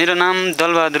मेरो नाम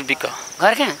दलबहादुर विक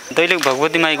घर कहाँ दैलेख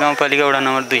भगवती माई गाउँपालिका वडा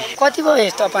नम्बर 2 कति भयो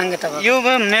यस्तो अपाङ्गता भयो यो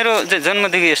मेरो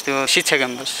जन्मदेखि यस्तो हो शिक्षा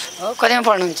क्याम्पस हो कतिमा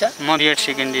पढ्नुहुन्छ म बिएड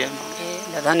सेकेन्ड इयर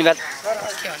धन्यवाद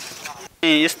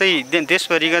यस्तै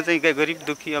देशभरिका चाहिँ गरिब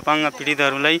दुःखी अपाङ्ग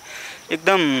पीडितहरूलाई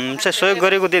एकदम चाहिँ सहयोग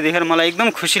गरेको देखेर मलाई एकदम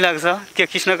खुसी लाग्छ के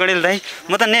कृष्ण कडेल दाइ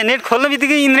म त नेट खोल्ने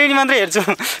बित्तिकै इन्द्रेणी मात्रै हेर्छु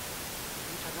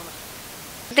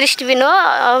दृष्टिबिन हो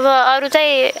अब अरू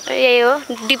चाहिँ यही हो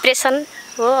डिप्रेसन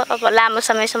हो अब लामो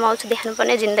समयसम्म आउँछु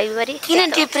देख्नुपर्ने जिन्दगीभरि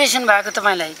किन डिप्रेसन भएको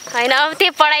तपाईँलाई होइन अब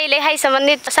त्यो पढाइ लेखाइ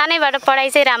सम्बन्धित सानैबाट पढाइ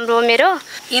चाहिँ राम्रो हो मेरो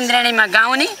इन्द्रेणीमा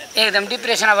गाउने एकदम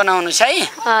डिप्रेसनमा बनाउनुहोस् है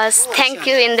थ्याङ्क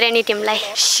यू इन्द्रेणी टिमलाई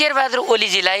शेरबहादुर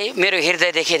ओलीजीलाई मेरो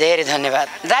हृदयदेखि धेरै धन्यवाद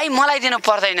दाइ मलाई दिनु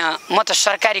पर्दैन म त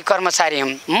सरकारी कर्मचारी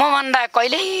हुँ म भन्दा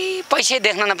कहिल्यै पैसै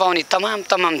देख्न नपाउने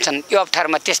तमाम छन् यो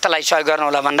अप्ठ्यारोमा त्यस्तालाई सहयोग गर्नु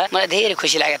होला भन्दा मलाई धेरै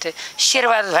खुसी लागेको थियो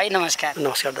शेरबहादुर भाइ नमस्कार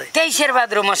नमस्कार दाइ त्यही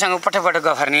शेरबहादुर मसँग पटक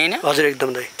गफ गर्ने हैन हजुर एकदम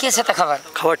दाइ के छ त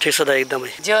खबर ठिक छ दाइ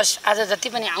एकदमै जोस् आज जति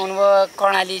पनि आउनुभयो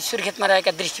कर्णाली सुर्खेतमा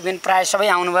रहेका दृष्टिबिन प्राय सबै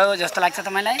आउनुभयो जस्तो लाग्छ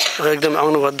तपाईँलाई एकदम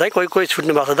आउनुभयो दाइ कोही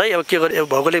छुट्नु भएको छ दाइ अब के गरे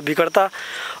भौगोलिक विकटता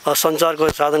सञ्चारको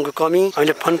साधनको कमी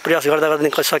हामीले फोन प्रयास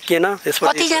गर्दा सकिएन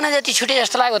कतिजना जति छुटे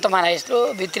जस्तो लाग्यो तपाईँलाई यस्तो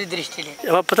भित्री दृष्टिले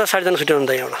अब 50-60 जना छुट्यो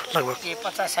दाइ एउटा लगभग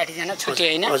 50-60 जना छुट्यो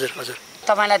हैन हजुर हजुर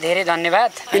तपाईलाई धेरै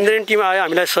धन्यवाद इन्द्रेणी टिम आयो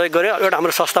हामीलाई सहयोग गर्यो एउटा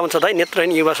हाम्रो संस्था हुन्छ दाइ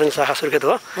नेत्रहीन युवा संघ शाखा सुर्खेत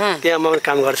हो त्यहाँ म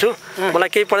काम गर्छु मलाई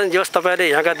केही पर्दैन जस तपाईले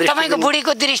यहाँका दृष्टि तपाईको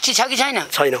बुढीको दृष्टि छ कि छैन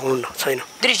छैन हुन्न छैन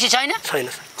दृष्टि छैन छैन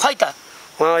खै त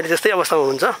उहाँ अहिले त्यस्तै अवस्थामा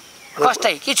हुनुहुन्छ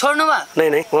कस्तै कि छोड्नु भयो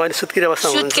नै उहाँ अहिले सुत्केरी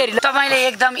अवस्थामा हुनुहुन्छ सुत्केरी तपाईले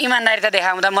एकदम इमानदारीता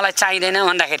देखाउँदा मलाई चाहिदैन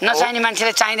भन्दाखेरि नचाहिने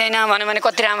मान्छेले चाहिदैन भन्यो भने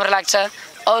कति राम्रो लाग्छ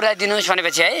औरलाई दिनुहोस्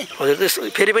भनेपछि है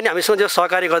हजुर फेरि पनि हामीसँग जो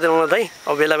सहकारी गर्दैनौँ दाइ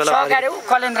अब बेला सहकारी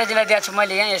कलेन्द्रजीलाई दिएको छु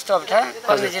मैले यहाँ यस्तो अप्ठ्यारो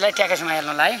कलेन्द्रजीलाई ट्याकेसमा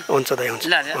हेर्नुलाई हुन्छ दाइ हुन्छ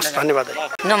धन्यवाद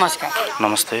दाइ नमस्कार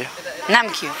नमस्ते नाम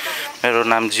के हो मेरो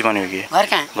नाम जीवन योगी घर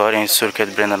कहाँ घर यहीँ सुर्खेत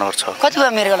वीरेन्द्रनगर छ कति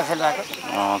भयो मेरोबाट फेल भएको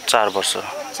 4 वर्ष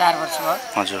 4 वर्ष भयो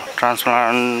हजुर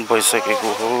ट्रान्सप्लान्ट भइसकेको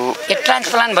हो ए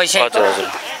ट्रान्सप्लान्ट भइसकेको हजुर हजुर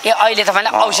ए अहिले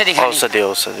तपाईलाई औषधि खाने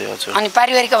औषधि हजुर अनि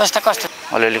पारिवारिक अवस्था कस्तो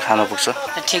अलिअलि खानु पुग्छ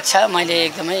ठिक छ मैले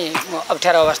एकदमै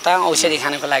अप्ठ्यारो अवस्था औषधि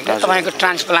खानको लागि तपाईको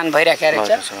ट्रान्सप्लान्ट भइराखेको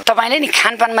रहेछ तपाईले नि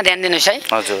खानपानमा ध्यान दिनुस् है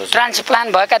हजुर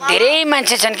ट्रान्सप्लान्ट भएका धेरै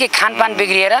मान्छे छन् कि खानपान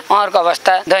बिग्रिएर उहाँहरूको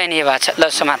अवस्था दयनीय भएको छ ल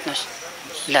समात्नुस्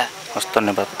ल हस्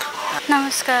धन्यवाद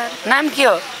नमस्कार नाम के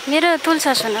हो मेरो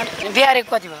तुलसा सोनार बिहा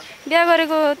गरेको कति भयो बिहा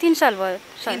गरेको 3 साल भयो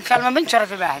 3 सालमा पनि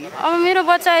छोराछोरी बिहा हैन अब मेरो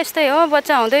बच्चा यस्तै हो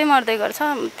बच्चा हुँदै मर्दै गर्छ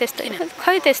त्यस्तै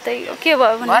खै त्यस्तै के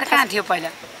भयो भने घर कहाँ थियो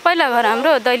पहिला घर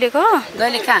हाम्रो दैलेख हो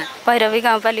दैलेख कहाँ भैरवी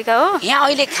गाउँपालिका हो यहाँ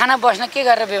अहिले खाना बस्न के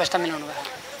गरेर व्यवस्था मिलाउनु भयो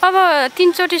अब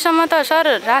 3 चोटिसम्म त सर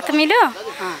रात मिल्यो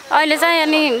अहिले चाहिँ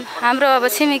अनि हाम्रो अब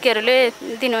छिमेकीहरूले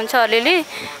दिनुहुन्छ अलिअलि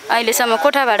अहिलेसम्म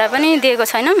कोठा भाडा पनि दिएको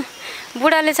छैनौँ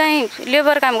बुढाले चाहिँ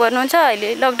लेबर काम गर्नुहुन्छ अहिले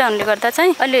लकडाउनले गर्दा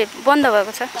चाहिँ अहिले बन्द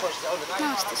भएको छ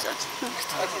नमस्ते सर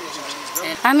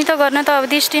हामी त गर्न त अब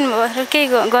दृष्टिहीन भएर केही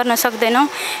गर्न सक्दैनौँ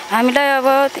हामीलाई अब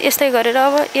यस्तै गरेर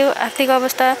अब यो आर्थिक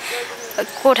अवस्था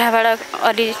कोठा भाडा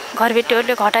अलि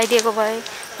घरभित्रहरूले घटाइदिएको भए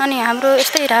अनि हाम्रो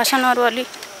यस्तै रासनहरू अलि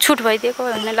छुट भइदिएको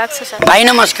भन्ने लाग्छ सर। भाइ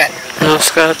नमस्कार।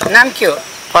 नमस्कार। नाम के हो?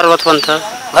 पर्वत पन्त।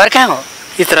 घर कहाँ हो?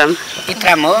 इत्राम।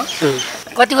 इत्राम हो।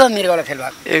 कति भयो मृगौला फेल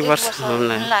भएको? 1 वर्ष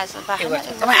हुन्न।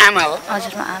 तपाईँ आमा हो?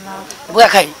 हजुर म आमा हो। बुवा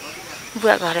खै?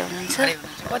 बुवा घरै हुनुहुन्छ।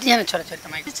 कतिजना छोराछोरी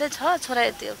तपाईँको? छ छोरा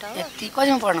यति एउटा। यति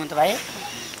कतिमा पढ्नुहुन्छ भाइ?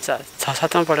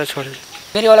 6-7मा पढेर छोडेँ।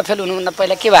 मृगौला फेल हुनुभन्दा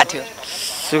पहिला के भएको थियो?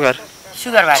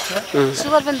 सुगर भएको थियो?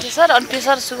 सुगर पनि थियो सर, अनि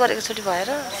प्रेसर सुगर एकचोटि भएर।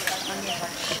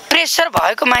 प्रेसर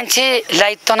भएको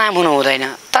मान्छेलाई तनाव हुनु हुँदैन।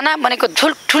 तनाव भनेको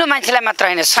ठुलो मान्छेलाई मात्र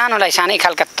होइन, सानोलाई सानै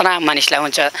खालका तनाव मानिसलाई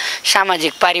हुन्छ,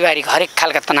 सामाजिक पारिवारिक हरेक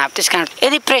खालका तनाव। त्यसकारण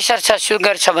यदि प्रेसर छ,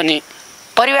 सुगर छ भने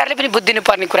परिवारले पनि बुझिदिनु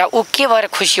पर्ने कुरा ऊ के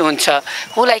भएर खुसी हुन्छ,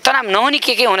 उसलाई तनाव नहुने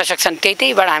के हुन सक्छन्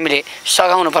त्यहीबाट हामीले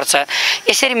सघाउनुपर्छ।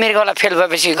 यसरी मृगौला फेल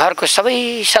भएपछि घरको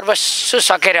सबै सर्वस्व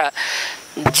सकेर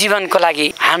जीवनको लागि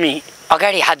हामी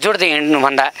अगाडि हात जोड्दै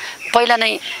हिँड्नुभन्दा पहिला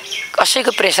नै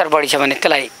कसैको प्रेसर बढी छ भने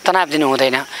त्यसलाई तनाव दिनु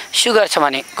हुँदैन, सुगर छ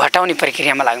भने घटाउने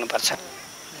प्रक्रियामा लाग्नुपर्छ।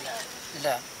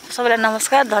 सबैलाई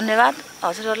नमस्कार, धन्यवाद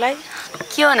हजुरहरूलाई।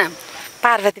 के हो नाम?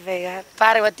 पार्वती बैदार।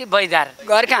 पार्वती बैदार।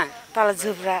 घर कहाँ? तल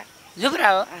झुप्रा। झुप्रा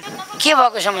हो। के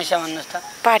भएको समस्या भन्नुहोस् त?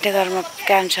 पाटेघरमा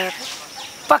क्यान्सर।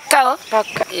 पक्का हो?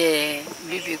 पक्का। ए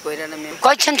बिपी कोइराला मेरो।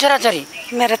 कति छन् छोराछोरी?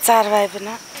 मेरो 4 भाइ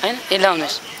पनि। हैन ए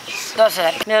लाउनुस्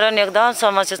 10,000। मेरो नि एकदम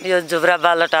समस्या, यो झुब्रा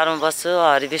बालटारमा बस्छु।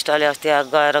 हरिविष्टले अस्ति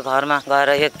गएर घरमा गएर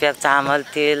 1 प्याक चामल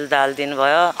तेल दाल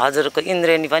दिनुभयो। हजुरको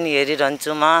इन्द्रेणी पनि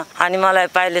हेरिरहन्छु म। अनि मलाई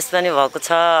पाइलेस पनि भएको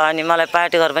छ, अनि मलाई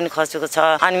पाटेघर पनि खसेको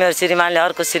छ। अनि मेरो श्रीमानले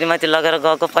अर्को श्रीमती लगेर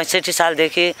गएको 65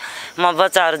 सालदेखि म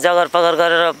बच्चाहरू जगर पगर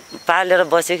गरेर पालेर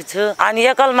बसेको छु। अनि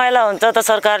एकल महिला हुन्छ त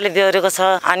सरकारले बेहोरेको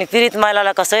छ, अनि पीडित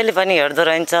महिलालाई कसैले पनि हेर्दो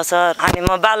रहन्छ सर। अनि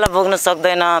म बाल बोक्न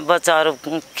सक्दैन, बच्चाहरू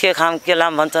के खाम के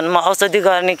लाम भन्छन्। म औषधि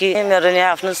गर्ने कि मेरो नि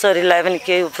आफ्नो शरीरलाई पनि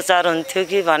केही उपचार हुन्थ्यो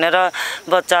कि भनेर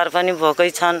बच्चाहरू पनि भोकै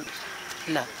छन्।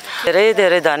 धेरै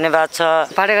धेरै धन्यवाद छ।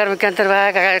 पाटेघरमा क्यान्सर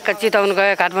भयो, चिताउनु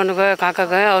गयो, काठमाडौँ गयो, कहाँ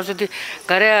गयो, औषधि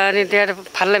गरे अनि त्यहाँ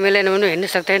फाल्ला मिलेन भने हिँड्न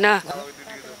सक्दैन।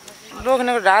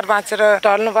 लोग्नेको ढाड भाँचेर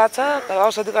ढल्नु भएको छ,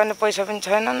 औषधि गर्ने पैसा पनि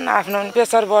छैनन्, आफ्नो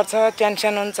प्रेसर बढ्छ,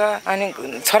 टेन्सन हुन्छ। अनि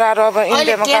छोराहरू अब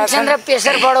इन्डियामा गएको टेन्सन र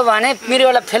प्रेसर बढ्यो भने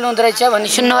मृगौला फेल हुँदो रहेछ भन्ने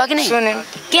सुन्नुभयो कि नै? सुन्यौँ।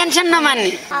 टेन्सन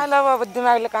नमान्ने अब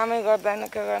दिमागले कामै गर्दैन,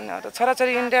 के गर्ने। अब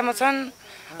छोराछोरी इन्डियामा छन्,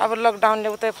 अब लकडाउनले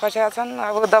उतै फसेका छन्,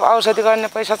 अब औषधि गर्ने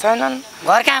पैसा छैनन्।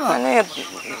 घर कहाँ हो? अनि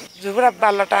झुप्रा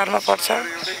बालटारमा पर्छ,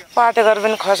 पाटेघर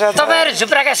पनि खसेको छ। तपाईँहरू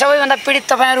झुप्राका सबैभन्दा पीडित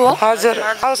तपाईँहरू हो? हजुर,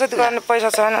 औषधि गर्ने पैसा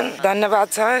छैनन्। धन्यवाद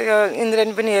छ, यो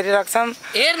इन्द्रेणी पनि हेरिराख्छौँ।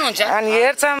 हेर्नुहुन्छ? अनि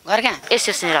हेर्छौँ। घर कहाँ?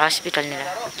 एसएसनिर हस्पिटलनिर।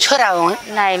 छोरा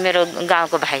हो? नाइ, मेरो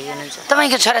गाउँको भाइ हुनुहुन्छ।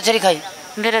 तपाईँको छोराछोरी खै?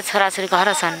 मेरो छोराछोरी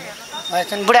घर छन्।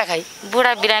 बुढा खै?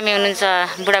 बुढा बिरामी हुनुहुन्छ,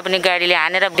 बुढा पनि गाडीले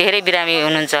हानेर धेरै बिरामी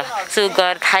हुनुहुन्छ।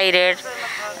 सुगर, थाइरोइड,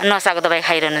 नसाको दबाई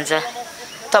खाइरहनुहुन्छ।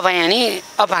 तपाईँ अनि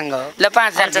अपाङ्ग हो? ल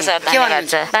 5,000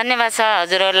 धन्यवाद छ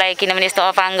हजुरहरूलाई, किनभने यस्तो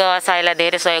अपाङ्ग असहायलाई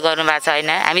धेरै सहयोग गर्नुभएको छ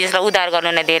होइन। हामी जसलाई उद्धार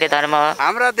गर्नु नै धेरै धर्म हो।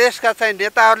 हाम्रा देशका चाहिँ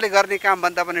नेताहरूले गर्ने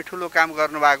कामभन्दा पनि ठुलो काम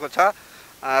गर्नुभएको छ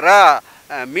र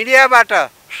मिडियाबाट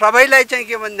सबैलाई चाहिँ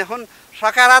के भनेदेखि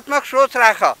सकारात्मक सोच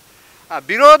राख,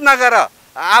 विरोध नगर,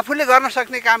 आफूले गर्न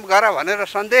सक्ने काम गर भनेर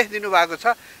सन्देश दिनुभएको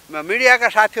छ। मिडियाका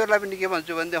साथीहरूलाई पनि के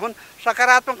भन्छु भनेदेखि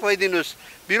सकारात्मक भइदिनुहोस्,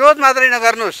 विरोध मात्रै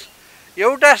नगर्नुहोस्।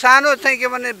 एउटा सानो चाहिँ के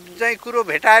भने चाहिँ कुरो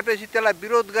भेटाएपछि त्यसलाई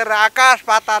विरोध गरेर आकाश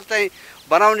पाताल चाहिँ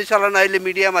बनाउने चलन अहिले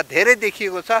मिडियामा धेरै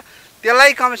देखिएको छ।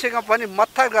 त्यसलाई कमसेकम पनि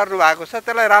मत्थर गर्नुभएको छ,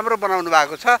 त्यसलाई राम्रो बनाउनु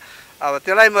भएको छ। अब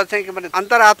त्यसलाई म चाहिँ के भने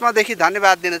अन्तरात्मादेखि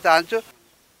धन्यवाद दिन चाहन्छु।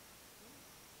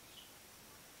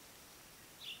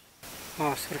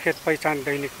 सुर्खेत पहिचान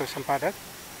दैनिकको सम्पादक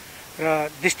र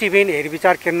दृष्टिविहीन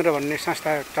हेरविचार केन्द्र भन्ने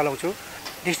संस्था चलाउँछु।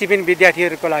 दृष्टिविहीन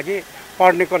विद्यार्थीहरूको लागि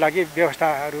पढ्नेको लागि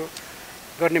व्यवस्थाहरू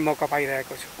गर्ने मौका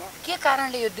पाइरहेको छु। के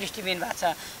कारणले यो दृष्टिविहीन भएको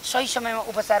छ? सही समयमा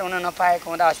उपचार हुन नपाएको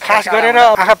हुँदा खास गरेर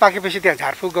आँखा पाकेपछि त्यहाँ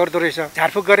झारफुक गर्दो रहेछ।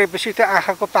 झारफुक गरेपछि त्यो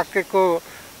आँखाको पाकेको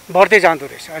बढ्दै जाँदो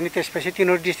रहेछ, अनि त्यसपछि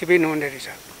तिनीहरू दृष्टिविहीन हुने रहेछ।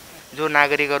 जो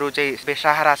नागरिकहरू चाहिँ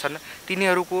बेसहारा छन्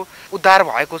तिनीहरूको उद्धार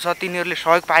भएको छ, तिनीहरूले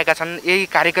सहयोग पाएका छन्। यही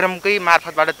कार्यक्रमकै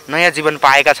मार्फतबाट नयाँ जीवन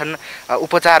पाएका छन्,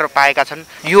 उपचार पाएका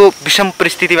छन्। यो विषम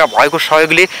परिस्थितिमा भएको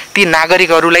सहयोगले ती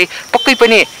नागरिकहरूलाई पक्कै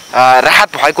पनि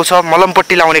राहत भएको छ,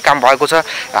 मलमपट्टि लाउने काम भएको छ।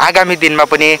 आगामी दिनमा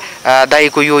पनि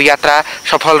दाइको यो यात्रा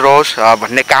सफल रहोस्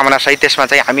भन्ने कामनासहित त्यसमा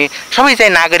चाहिँ हामी सबै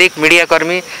चाहिँ नागरिक,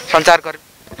 मिडियाकर्मी,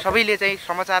 सञ्चारकर्मी सबैले चाहिँ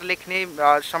समाचार लेख्ने,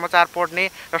 समाचार पढ्ने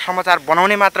र समाचार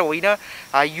बनाउने मात्र होइन,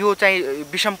 यो चाहिँ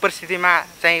विषम परिस्थितिमा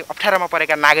चाहिँ अप्ठ्यारोमा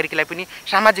परेका नागरिकलाई पनि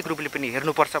सामाजिक रूपले पनि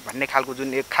हेर्नुपर्छ भन्ने खालको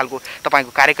जुन एक खालको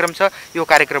तपाईँको कार्यक्रम छ, यो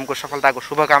कार्यक्रमको सफलताको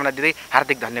शुभकामना दिँदै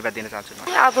हार्दिक धन्यवाद दिन चाहन्छु।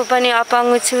 आफू पनि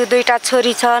अपाङ्ग छु, 2टा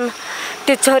छोरी छन्।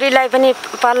 त्यो छोरीलाई पनि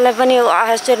पाल्न पनि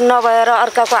नभएर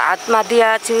अर्काको हातमा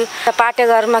दिएको छु।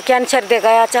 पाटेघरमा क्यान्सर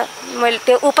देखाएको छ, मैले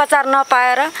त्यो उपचार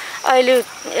नपाएर अहिले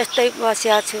यस्तै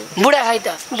बसिया छु। बुढा है त?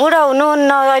 बुढा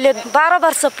हुनुहुन्न, अहिले 12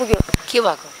 वर्ष पुग्यो। के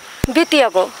भएको?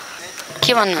 बितिएको।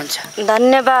 के भन्नुहुन्छ?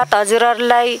 धन्यवाद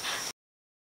हजुरहरूलाई।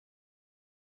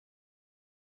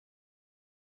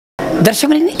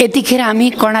 दर्शकवृन्द, यतिखेर हामी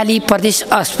कर्णाली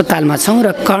प्रदेश अस्पतालमा छौँ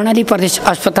र कर्णाली प्रदेश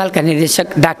अस्पतालका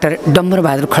निर्देशक डाक्टर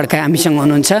डम्बरबहादुर खड्का हामीसँग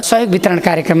हुनुहुन्छ। सहयोग वितरण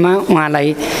कार्यक्रममा उहाँलाई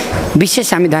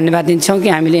विशेष हामी धन्यवाद दिन्छौँ कि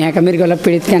हामीले यहाँका मृगौला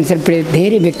पीडित, क्यान्सर पीडित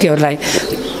धेरै व्यक्तिहरूलाई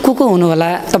को हुनु होला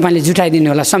तपाईँले जुटाइदिनु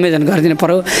होला, संयोजन गरिदिनु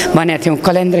पर्यो भनेका थियौँ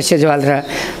कलेन्द्र सेजवाल र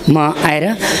म आएर।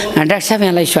 डाक्टर साहब,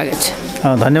 यहाँलाई स्वागत छ।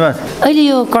 धन्यवाद। अहिले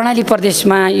यो कर्णाली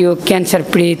प्रदेशमा यो क्यान्सर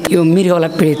पीडित, यो मृगौला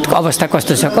पीडितको अवस्था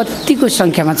कस्तो छ? कतिको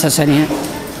सङ्ख्यामा छ सर यहाँ?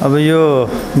 अब यो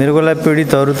मृगौला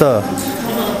पीडितहरू त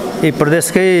यी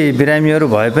प्रदेशकै बिरामीहरू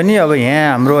भए पनि अब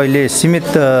यहाँ हाम्रो अहिले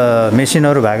सीमित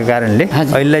मेसिनहरू भएको कारणले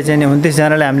अहिले चाहिँ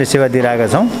 29जनालाई हामीले सेवा दिइरहेका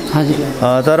छौँ।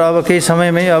 तर अब केही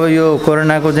समयमै अब यो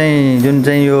कोरोनाको चाहिँ जुन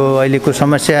चाहिँ यो अहिलेको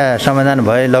समस्या समाधान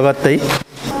भए लगत्तै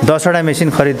 10वटा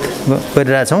मेसिन खरिद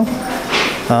गरिरहेछौँ।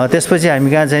 त्यसपछि हामी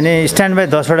कहाँ चाहिँ नि स्ट्यान्ड बाई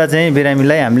 10वटा चाहिँ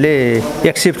बिरामीलाई हामीले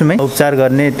एक सिफ्टमै उपचार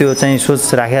गर्ने त्यो चाहिँ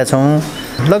सोच राखेका छौँ।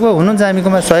 लगभग हुनुहुन्छ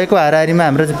हामीकोमा 100को हाराहारीमा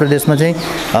हाम्रो प्रदेशमा चाहिँ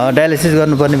डायलिसिस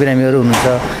गर्नुपर्ने बिरामीहरू हुनुहुन्छ।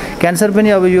 क्यान्सर पनि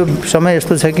अब यो समय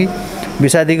यस्तो छ कि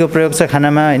विषादीको प्रयोग छ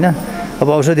खानामा होइन, अब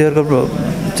औषधिहरूको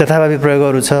जथाभावी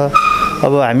प्रयोगहरू छ।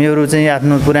 अब हामीहरू चाहिँ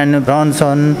आफ्नो पुरानो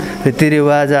रहनसहन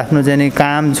रीतिरिवाज आफ्नो चाहिँ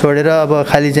काम छोडेर अब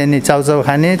खालि चाहिँ नि चाउचाउ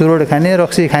खाने, चुरोट खाने,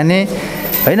 रक्सी खाने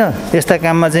होइन, यस्ता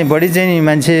काममा चाहिँ बढी चाहिँ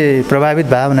मान्छे प्रभावित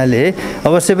भयो हुनाले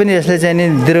अवश्य पनि यसले चाहिँ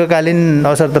नि दीर्घकालीन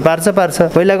असर त पार्छ।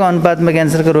 पहिलाको अनुपातमा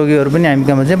क्यान्सरको रोगीहरू पनि हामी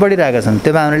कहाँ चाहिँ बढिरहेका छन्।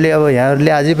 त्यो कारणले अब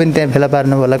यहाँहरूले अझै पनि त्यहाँ फेला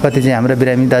पार्नु होला कति चाहिँ हाम्रा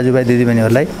बिरामी दाजुभाइ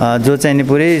दिदीबहिनीहरूलाई जो चाहिँ नि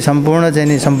पुरै सम्पूर्ण चाहिँ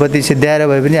नि सम्पत्ति सिद्ध्याएर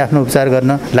भए पनि आफ्नो उपचार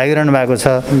गर्न लागिरहनु भएको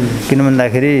छ। किन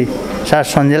भन्दाखेरि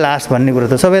सास सन्जेल आस भन्ने कुरो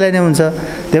त सबैलाई नै हुन्छ।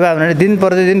 त्यो भएर दिन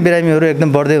प्रतिदिन बिरामीहरू एकदम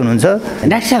बढ्दै हुनुहुन्छ।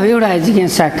 डाक्टर साहब, एउटा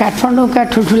जिज्ञासा, काठमाडौँका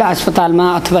ठुल्ठुला अस्पतालमा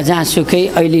अथवा जहाँसुकै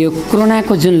अहिले यो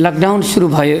कोरोनाको जुन लकडाउन सुरु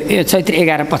भयो यो चैत्र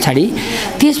 11 पछाडि,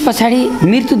 त्यस पछाडि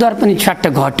मृत्युदर पनि छ्वाट्ट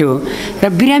घट्यो र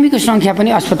बिरामीको सङ्ख्या पनि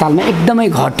अस्पतालमा एकदमै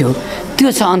घट्यो।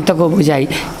 त्यो छ अन्तको बुझाइ,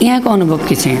 यहाँको अनुभव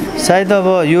के छ? सायद अब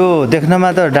यो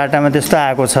देख्नमा त डाटामा त्यस्तो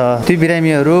आएको छ, ती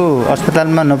बिरामीहरू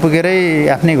अस्पतालमा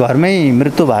नपुगेरै आफ्नै घरमै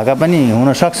मृत्यु भएका पनि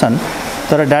हुन सक्छन्।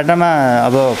 तर डाटामा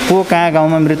अब को कहाँ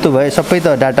गाउँमा मृत्यु भए सबै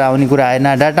त डाटा आउने कुरा आएन।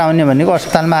 डाटा आउने भनेको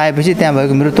अस्पतालमा आएपछि त्यहाँ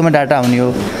भएको मृत्युमा डाटा आउने हो।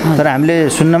 तर हामीले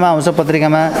सुन्नमा आउँछ,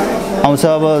 पत्रिकामा आउँछ,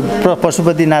 अब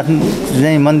पशुपतिनाथ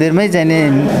चाहिँ मन्दिरमै चाहिँ नि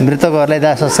मृतकहरूलाई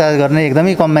दाह संस्कार गर्ने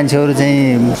एकदमै कम मान्छेहरू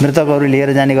चाहिँ मृतकहरू लिएर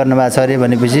जाने गर्नुभएको छ अरे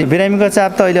भनेपछि बिरामीको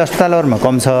चाप त अहिले अस्पतालहरूमा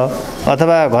कम छ,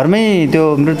 अथवा घरमै त्यो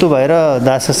मृत्यु भएर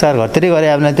दाह संस्कार घरतिरै गरे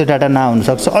हामीलाई त्यो डाटा नआउन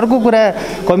सक्छ। अर्को कुरा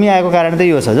कमी आएको कारण त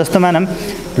यो छ, जस्तो मानौँ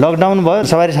लकडाउन भयो,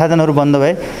 सवारी साधनहरू बन्द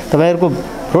भए, तपाईँहरूको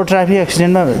रोड ट्राफिक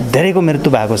एक्सिडेन्टमा धेरैको मृत्यु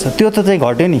भएको छ, त्यो त चाहिँ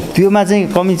घट्यो नि, त्योमा चाहिँ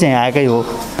कमी चाहिँ आएकै हो।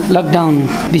 लकडाउन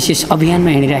विशेष अभियानमा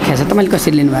हिँडिराखेको छ, तपाईँले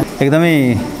कसरी लिनुभयो? एकदमै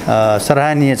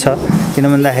सराहनीय छ। किन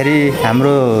भन्दाखेरि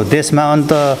हाम्रो देशमा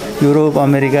अन्त युरोप,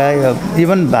 अमेरिका,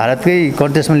 इभन भारतकै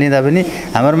कन्टेक्स्टमा लिँदा पनि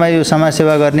हाम्रोमा यो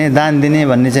समाजसेवा गर्ने, दान दिने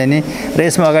भन्ने चाहिँ नि र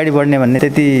यसमा अगाडि बढ्ने भन्ने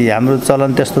त्यति हाम्रो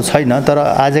चलन त्यस्तो छैन। तर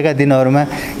आजका दिनहरूमा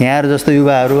यहाँहरू जस्तो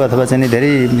युवाहरू अथवा चाहिँ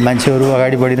धेरै मान्छेहरू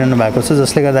अगाडि बढिरहनु भएको छ,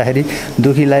 जसले गर्दाखेरि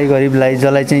दुखीलाई, गरिबलाई,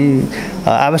 जसलाई चाहिँ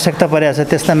आवश्यकता परेको छ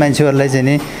त्यस्ता मान्छेहरूलाई चाहिँ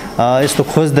नि यस्तो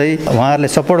खोज्दै उहाँहरूलाई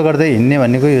सपोर्ट गर्दै हिँड्ने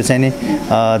भनेको यो चाहिँ नि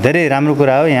धेरै राम्रो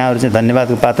कुरा हो। यहाँहरू चाहिँ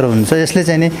धन्यवादको पात्र हुनुहुन्छ। यसले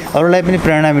चाहिँ नि अरूलाई पनि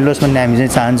प्रेरणा मिलोस् भन्ने हामी चाहिँ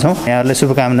चाहन्छौँ। यहाँहरूलाई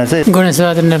शुभकामना चाहिँ।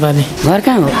 गणेशबहादुर नेपाली। घर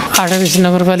कहाँ हो? 8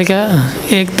 नगरपालिका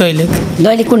 1 दैलेख।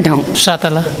 दैलेख कुन ठाउँ?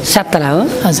 सातला। सातला हो?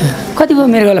 हजुर। कति भयो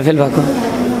मृगौला फेल भएको?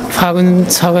 फागुन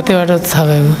 6 गतेबाट थाहा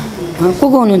भएको। को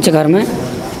हुनुहुन्छ घरमा?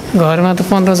 घरमा त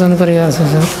 15 जना परिवार छ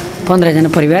सर। 15 जना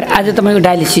परिवार। आज तपाईँको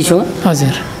डायलिसिस हो?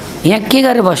 हजुर। यहाँ के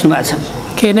गरेर बस्नु भएको छ?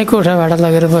 केही नै कोठा भाडा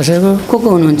लगेर बसेको। को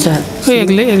हुनुहुन्छ?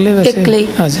 एक्लै बसेको। एक्लै?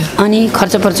 हजुर। अनि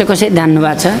खर्च पर्च कसरी धान्नु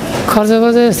भएको छ? खर्च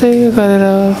पर्च यस्तै गरेर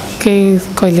केही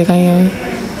कहिले काहीँ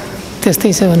त्यस्तै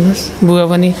छ भन्नुहोस्। बुवा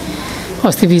पनि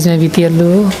अस्ति बिचमा बितिहाल्नु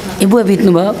हो। ए बुवा बित्नु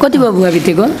भयो? कति भयो बुवा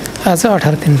बितेको? आज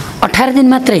 18 दिन। 18 दिन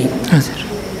मात्रै? हजुर।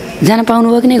 जान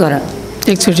पाउनुभयो कि नै घर?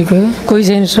 एकचोटिको कोही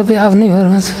छैन, सबै आफ्नै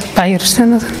घरमा छ। भाइहरू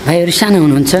सानो छन्। भाइहरू सानो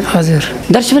हुनुहुन्छ? हजुर।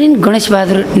 दर्शकवृन्द,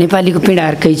 गणेशबहादुर नेपालीको पीडा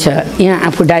अर्कै छ। यहाँ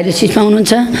आफू डायलिसिसमा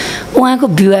हुनुहुन्छ, उहाँको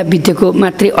विवाह बितेको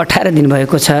मात्रै 18 दिन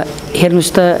भएको छ।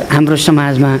 हेर्नुहोस् त, हाम्रो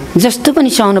समाजमा जस्तो पनि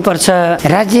सहनुपर्छ।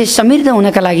 राज्य समृद्ध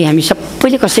हुनका लागि हामी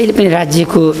सबैले कसैले पनि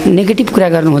राज्यको नेगेटिभ कुरा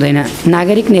गर्नु हुँदैन।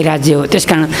 नागरिक नै राज्य हो,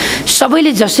 त्यसकारण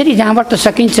सबैले जसरी जहाँबाट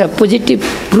सकिन्छ पोजिटिभ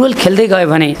रोल खेल्दै गयो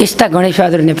भने यस्ता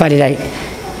गणेशबहादुर नेपालीलाई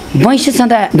वैश्य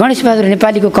छँदा गणेशबहादुर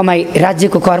नेपालीको कमाई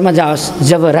राज्यको करमा जाओस्।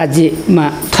 जब राज्यमा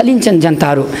थलिन्छन्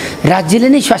जनताहरू, राज्यले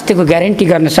नै स्वास्थ्यको ग्यारेन्टी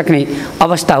गर्न सक्ने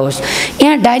अवस्था होस्।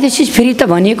 यहाँ डायलिसिस फ्री त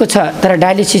भनिएको छ, तर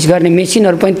डायलिसिस गर्ने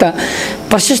मेसिनहरू पनि त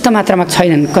प्रशस्त मात्रामा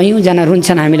छैनन्। कयौँजना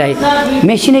रुन्छन् हामीलाई,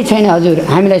 मेसिनै छैन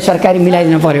हजुर, हामीलाई सरकारी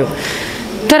मिलाइदिनु पर्यो।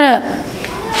 तर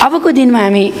अबको दिनमा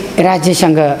हामी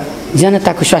राज्यसँग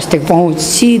जनताको स्वास्थ्यको पहुँच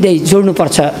सिधै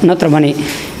जोड्नुपर्छ, नत्र भने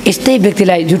यस्तै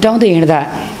व्यक्तिलाई जुटाउँदै हिँड्दा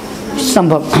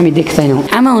सम्भव हामी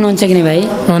देख्दैनौँ। आमा हुनुहुन्छ कि नै भाइ?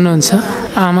 हुनुहुन्छ।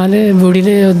 आमाले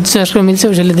बुढीले जसको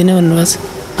मिल्छ उसैले दिने भन्नुभएको छ।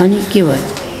 अनि के भयो?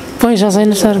 पैसा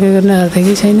छैन, सरकारी गर्ने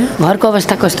आर्थिकै छैन। घरको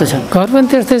अवस्था कस्तो छ? घर पनि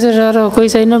त्यस्तै छ सर, कोही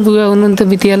छैन। बुवा हुनुहुन्थ्यो त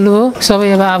बितिहाल्नु हो,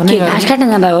 सबै अब आफ्नै घाँस काट्न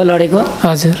जाँदा हो लडेको?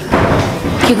 हजुर।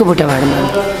 के को बुट्टा भाडमा?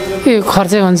 यो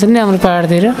खर्च भन्छ नि हाम्रो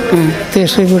पाहाडतिर,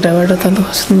 त्यसकै बुट्टाबाट तल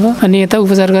खस्नुभयो। अनि यता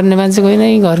उपचार गर्ने मान्छे कोही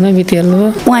नै, घरमै बितिहाल्नु भयो।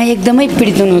 उहाँ एकदमै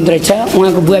पीडित हुनुहुँदो रहेछ।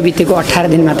 उहाँको बुवा बितेको 18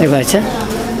 दिन मात्रै भएछ,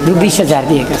 रु 20,000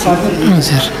 दिएका छन्।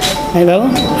 हजुर। है बाबु?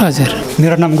 हजुर।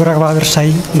 मेरो नाम गोरखबहादुर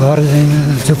साई, घर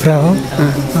झुप्रा हो।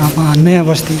 नयाँ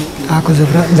बस्ती आएको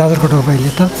झुप्रा, जाजरकोट हो पहिले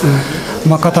त।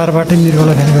 म कतारबाटै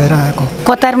मृगौला फेल भएर आएको।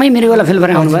 कतारमै मृगौला फेल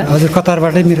भएर आउनुभयो? हजुर,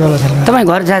 कतारबाटै मृगौला फेल। तपाईँ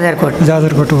घर जाजरकोट?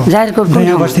 जाजरकोट हो। जाजरकोट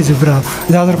नयाँ बस्ती झुप्रा हो।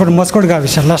 जाजरकोट मस्कोट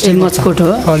गाविस लास्ट। मस्कोट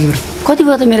हो? हजुर। कति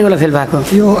भयो त मृगौला फेल भएको?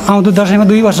 यो आउँदो दसैँमा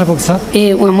 2 वर्ष पुग्छ।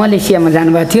 ए, उहाँ मलेसियामा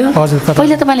जानुभएको थियो? हजुर।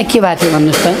 पहिला तपाईँलाई के भएको थियो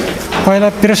भन्नुहोस् त? पहिला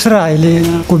प्रेसर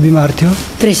हाइलेको बिमार थियो।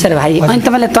 Pressure high? अनि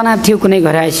तपाईँलाई तनाव थियो कुनै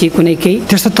घर आएपछि कुनै केही?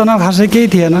 त्यस्तो तनाव खासै केही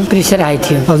थिएन। प्रेसर हाई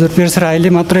थियो? हजुर, प्रेसर हाइले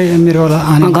मात्रै मृगौला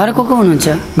आने। घरको को हुनुहुन्छ?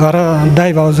 घर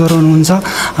दाइ भाउजूहरू हुनुहुन्छ,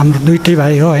 हाम्रो दुईटै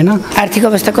भाइ हो होइन। आर्थिक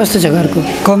अवस्था कस्तो छ घरको?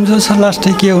 कमजोर छ,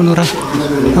 लास्टै के हुनु र।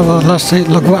 अब लास्टै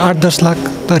लगभग 8-10 लाख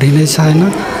त ऋणै छ होइन।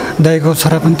 दाइको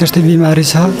छोरा पनि त्यस्तै बिमारी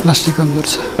छ, लास्टै कमजोर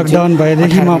छ। लकडाउन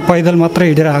भएदेखि म पैदल मात्रै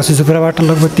हिँडेर आएको छु। झुप्राबाट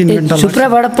लगभग 3 घन्टा।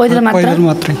 झुप्राबाट पैदल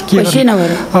मात्रै पैसै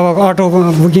नभएर? अब अटो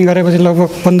बुकिङ गरेपछि लगभग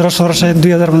 1500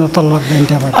 2000 भन्दा तल लाग्दैन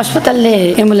त्यहाँबाट। अस्पतालले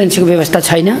एम्बुलेन्सको व्यवस्था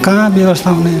छैन? कहाँ व्यवस्था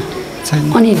हुने छैन।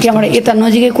 अनि त्यहाँबाट यता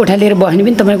नजिकै कोठा लिएर बस्ने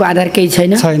पनि तपाईँको आधार केही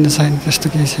छैन? छैन, त्यस्तो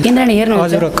केही छैन। इन्द्रेणी हेर्नुहुन्छ?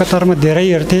 हजुर, कतारमा धेरै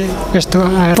हेर्थेँ, यस्तो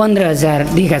 15,000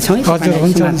 दिएका छौँ। हजुर,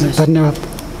 हुन्छ, धन्यवाद।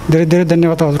 धेरै धेरै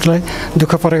धन्यवाद हजुरलाई।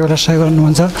 दुःख परेको बेला सहयोग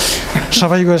गर्नुहुन्छ।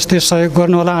 सबैको यस्तै सहयोग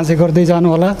गर्नु होला, अझै गर्दै जानु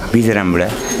होला। बिजराम बुढा।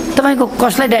 तपाईँको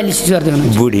कसलाई डायलिसिस गर्दै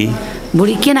हुनुहुन्छ? बुढी।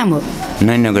 बुढी के नाम हो?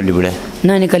 नैनकली बुढा।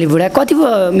 नैनकली बुढा। कति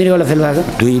भयो मृगौला फेल भएको?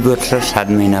 2 वर्ष 7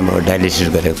 महिना भयो डायलिसिस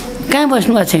गरेको। कहाँ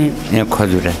बस्नु भएको छ? यहाँ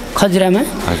खजुरा। खजुरामा?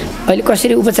 हजुर। अहिले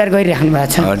कसरी उपचार गरिराख्नु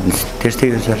भएको छ? त्यस्तै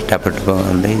सर, टापाटुपा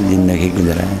गर्दै जिन्दगी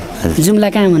गुजारा। जुम्ला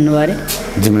कहाँ भन्नुभयो अरे?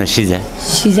 जुम्ला सिजा।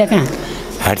 सिजा कहाँ?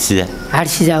 हाटसिजा।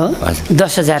 हाटसिजा हो?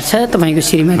 10,000 छ तपाईँको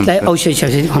श्रीमतीलाई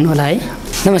औषधि खुवाउनु होला है।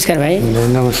 नमस्कार भाइ।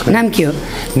 नमस्कार। नाम के हो?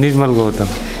 निर्मल गौतम।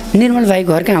 निर्मल भाइ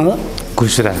घर कहाँ हो?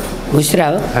 घुसरा। घुसरा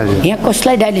हो? यहाँ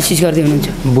कसलाई डायलिसिस गर्दै हुनुहुन्छ?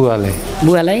 बुवालाई।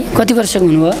 बुवालाई? कति वर्षको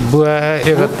हुनुभयो? बुवा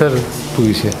 71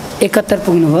 पुगिसक्यो। 71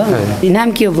 पुग्नुभयो?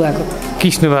 नाम के हो बुवाको?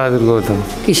 कृष्णबहादुर गौतम।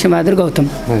 कृष्णबहादुर गौतम।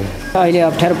 अहिले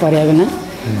अप्ठ्यारो पऱ्यो बेला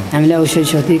हामीले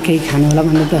औषधि केही खानु होला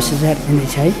भनेर 10,000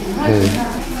 दिँदैछ है।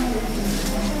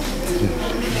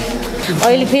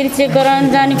 अहिले फेरि चेक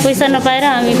गराउन जाने पैसा नपाएर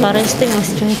हामी घर यस्तै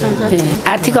बसिरहेको।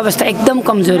 आर्थिक अवस्था एकदम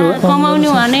कमजोर हो। कमाउने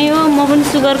भने हो, म पनि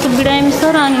सुगरको बिरामी छ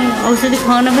र अनि औषधि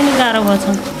खुवाउन पनि गाह्रो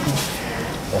भएको छ।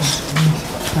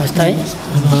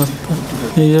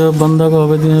 यो बन्दको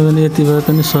अवधिमा पनि यति भए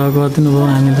पनि सहयोग गरिदिनु भयो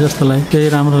हामीले, जस्तो लाग्यो केही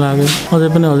राम्रो लाग्यो। अझै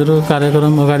पनि हजुरको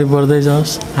कार्यक्रम अगाडि बढ्दै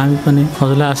जाओस्, हामी पनि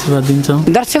हजुरलाई आशीर्वाद दिन्छौँ।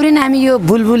 दर्शकवृन्द, हामी यो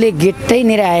बुलबुले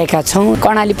गेटैनिर आएका छौँ।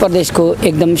 कर्णाली प्रदेशको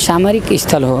एकदम सामरिक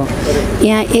स्थल हो।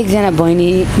 यहाँ एकजना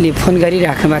बहिनीले फोन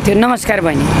गरिराख्नु भएको थियो। नमस्कार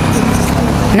बहिनी,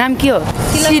 नाम के हो?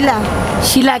 शिला।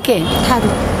 शिला के? थारू।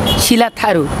 शिला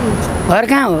थारू। घर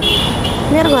कहाँ हो?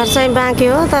 मेरो घर चाहिँ बाँके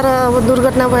हो, तर अब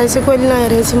दुर्घटना भएपछि कोहीले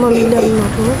नहेरेपछि मम्मी ल्याउनु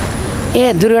भएको हो।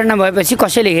 ए, दुर्घटना भएपछि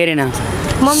कसैले हेरेन?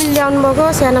 मम्मी ल्याउनु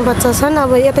भएको, सानो बच्चा छन्,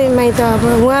 अब यतै माइत अब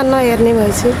उहाँ नहेर्ने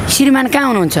भएपछि। श्रीमान कहाँ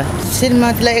हुनुहुन्छ?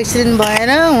 श्रीमतीलाई एक्सिडेन्ट भएर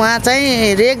उहाँ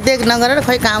चाहिँ रेखदेख नगरेर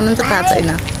खै कहाँ हुनुहुन्छ थाहा छैन।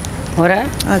 हो र?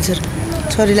 हजुर।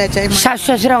 छोरीलाई चाहिँ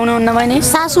सासु ससुरा हुनुहुन्न बहिनी?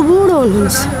 सासु बुढो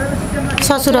हुनुहुन्छ,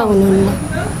 ससुरा हुनुहुन्न।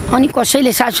 अनि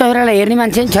कसैले सासु ससुरालाई हेर्ने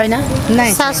मान्छे छैन?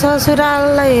 सासु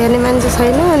ससुरालाई हेर्ने मान्छे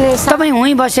छैन। अनि तपाईँ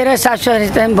उहीँ बसेर सासु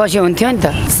ससुरा बस्यो हुन्थ्यो नि त?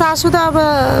 सासु त अब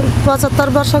 75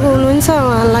 वर्षको हुनुहुन्छ,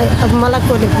 उहाँलाई अब मलाई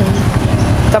कसले खायो।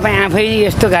 तपाईँ आफै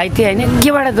यस्तो घाइते होइन?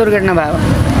 केबाट दुर्घटना भयो?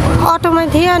 अटोमा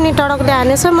थिएँ अनि टडकले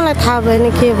हानेछ, मलाई थाहा भएन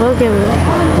के भयो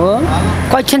हो।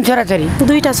 कति छन् छोराछोरी?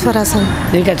 2टा छोरा छन्।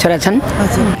 2टा छोरा छन्?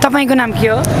 तपाईँको नाम के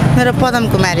हो? मेरो पदम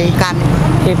कुमारी कामी।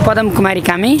 ए, पदम कुमारी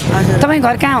कामी। तपाईँ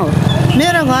घर कहाँ हो?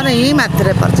 मेरो घर यहीँ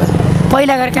मात्र पर्छ।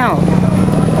 पहिला घर कहाँ हो?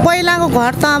 पहिलाको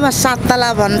घर त अब 7 तला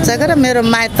भन्छ के, मेरो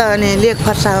माइत अनि लेख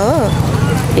फर्सा हो।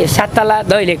 ए 7 तला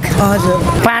दैलेख हजुर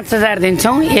 5000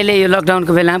 दिन्छौँ यसले यो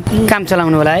लकडाउनको बेलामा काम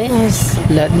चलाउनु होला है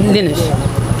ल दिनुहोस्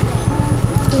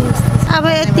अब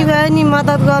यति भयो नि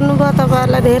मद्दत गर्नुभयो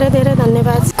तपाईँहरूलाई धेरै धेरै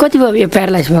धन्यवाद कति भयो यो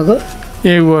प्यारालाइज भएको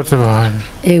 1 वर्ष भयो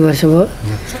 1 वर्ष भयो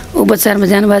उपचारमा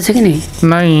जानु भएको छ कि नि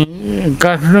नै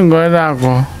काठमाडौँ गएर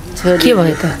आएको के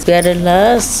भयो त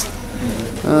प्यारालाइज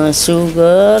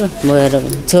सुगर भएर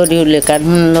छोरीहरूले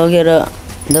काठमाडौँ लगेर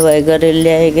दबाई गरेर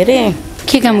ल्याए के अरे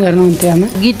के काम गर्नुहुन्थ्यो आमा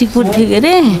गिटी कुट्थ्यो के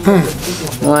अरे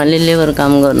उहाँले लेबर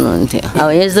काम गर्नुहुन्थ्यो अब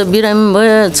यस्तो बिरामी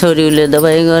भयो छोरीहरूले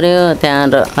दबाई गर्यो त्यहाँ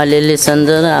र अलिअलि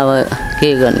सम्झेर अब के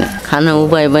गर्ने खाना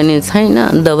उपाय पनि छैन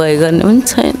दबाई गर्ने पनि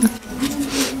छैन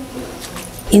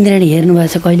इन्द्राणी हेर्नु भएको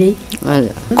छ कहिले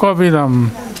हजुर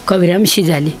कविराम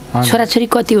सिजाली छोराछोरी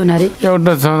कति हुन् अरे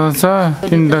एउटा छोरा छ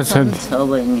 3टा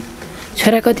छोरी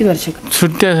छोरा कति वर्षको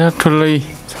छुट्टिया छ ठुलै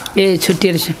ए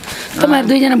छुट्टिएर छ तपाईहरु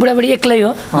दुईजना बुढाबुढी एक्लै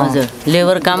हो हजुर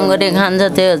लेबर काम गरे खान्छ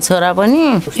त्यो छोरा पनि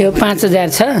यो 5000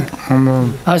 छ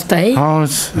हस् त है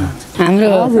हस् हाम्रो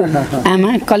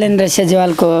आमा कलेन्द्र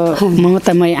सेजवालको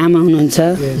ममतामय आमा हुनुहुन्छ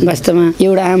वास्तवमा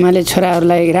एउटा आमाले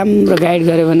छोराहरूलाई राम्रो गाइड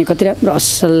गर्यो भने कति राम्रो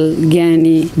असल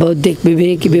ज्ञानी बौद्धिक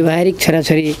विवेकी व्यवहारिक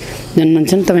छोराछोरी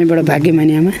जन्मन्छन् तपाईबाट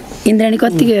भाग्यमानी आमा इन्द्राणी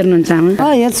कतिको हेर्नुहुन्छ आमा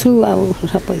हेर्छु अब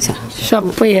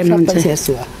सबै हेर्नुहुन्छ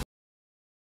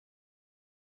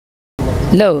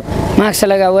लौ मास्क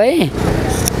लगाऊ है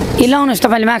ए लाउनुहोस्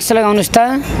तपाईँले मास्क लगाउनुहोस् त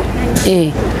ए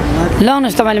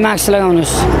लाउनुहोस् तपाईँले मास्क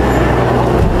लगाउनुहोस्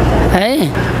है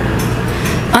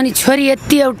अनि छोरी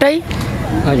यति एउटै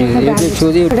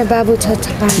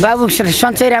बाबु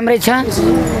सन्चै राम्रै छ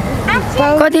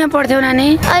कतिमा पढ्थ्यौ नानी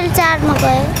अहिले 4मा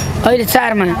गयो अहिले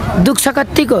 4मा दुख्छ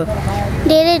कतिको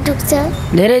धेरै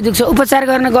दुख्छ उपचार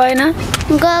गर्न गएन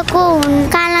गएको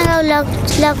कालागाउँ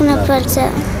लग्नु पर्छ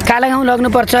कालागाउँ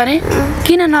लग्नुपर्छ अरे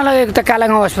किन नलगेको त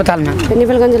कालागाउँ अस्पतालमा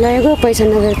नेपालगञ्ज लगेको पैसा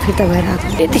नगएर फिर्ता भएर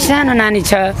यति सानो नानी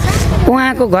छ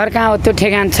उहाँको घर कहाँ हो त्यो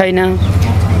ठेगान छैन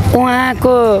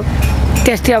उहाँको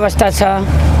त्यस्तै अवस्था छ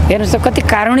हेर्नुहोस् त कति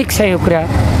कारुणिक छ यो कुरा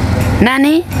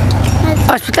नानी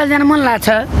अस्पताल जान मन लाग्छ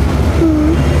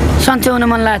सन्चै हुन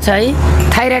मन लाग्छ है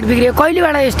थाइराइड बिग्रियो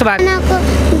कहिलेबाट यस्तो भएको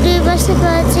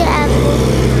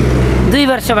 2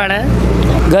 वर्षबाट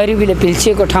गरिबीले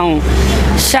पिल्सिएको ठाउँ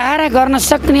सहारा गर्न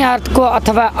सक्ने अर्थको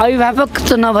अथवा अभिभावक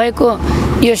नभएको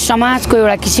यो समाजको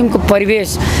एउटा किसिमको परिवेश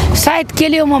सायद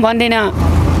केले हो म भन्दिनँ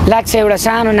लाग्छ एउटा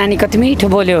सानो नानी कति मिठो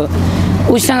बोल्यो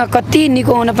उसँग कति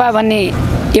निको हुन पा भन्ने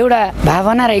एउटा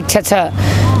भावना र इच्छा छ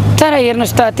तर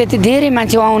हेर्नुहोस् त त्यति धेरै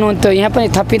मान्छे आउनुहुन्थ्यो यहाँ पनि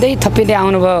थपिँदै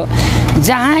आउनुभयो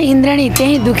जहाँ इन्द्राणी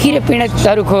त्यही दुखी र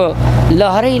पीडितहरूको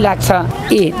लहरै लाग्छ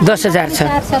ए 10,000 छ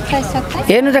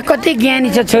हेर्नु त कति ज्ञानी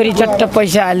छ छोरी चट्ट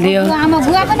पैसा हालिदियो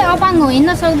बुवा पनि अपाङ्ग हो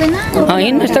हिँड्न सक्दैन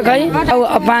हिँड्नुहोस् त खै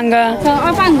अपाङ्ग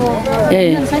ए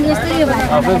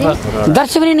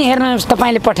दर्शकले नि हेर्नुहोस्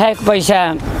तपाईँले पठाएको पैसा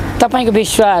तपाईँको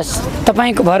विश्वास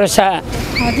तपाईँको भरोसा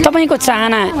तपाईँको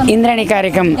चाहना इन्द्राणी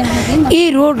कार्यक्रम यी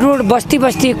रोड बस्ती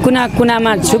कुना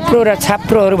कुनामा झुप्रो र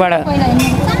छाप्रोहरूबाट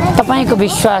तपाईँको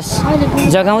विश्वास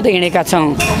जगाउँदै हिँडेका छौँ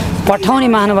पठाउने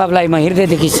महानुभावलाई म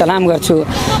हृदयदेखि सलाम गर्छु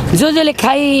जसले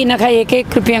खाइ नखाइ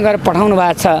 1 रुपियाँ गरेर पठाउनु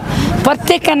भएको छ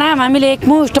प्रत्येकका नाम हामीले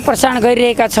एकमुष्ट प्रसारण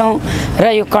गरिरहेका छौँ र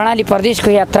यो कर्णाली प्रदेशको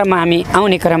यात्रामा हामी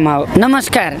आउने क्रममा हो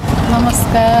नमस्कार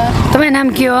तपाईँ नाम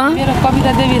के हो मेरो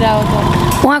कविता देवी रावत हो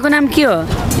उहाँको नाम के हो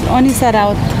अनिसा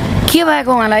रावत के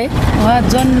भएको उहाँलाई उहाँ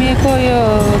जन्मिएको यो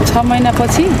 6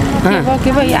 महिनापछि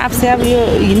के भयो आफसे अब यो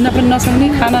हिँड्न पनि नसक्ने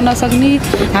खान नसक्ने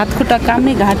हात खुट्टा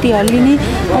काम्ने घाँटी हल्लिने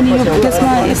अनि यो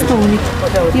त्यसमा यस्तो हुने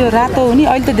यो रातो हुने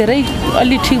अहिले त धेरै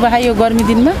अलि ठिक भयो यो गर्मी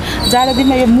दिनमा जाडो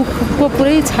दिनमा यो मुखको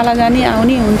पुरै छाला जाने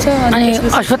आउने हुन्छ अनि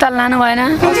अस्पताल लानु भएन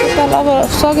अस्पताल अब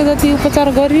सके जति उपचार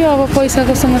गरियो अब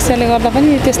पैसाको समस्याले गर्दा पनि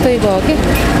त्यस्तै भयो कि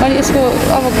अनि यसको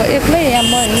अब एक्लै यहाँ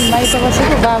म माइत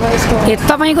बसेको बाबा यसको ए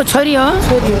तपाईँको छोरी हो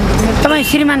तपाईँ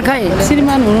श्रीमान खै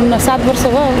श्रीमान हुनुहुन्न 7 वर्ष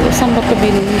भयो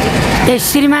सम्पर्कविहीन ए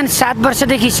श्रीमान 7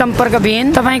 वर्षदेखि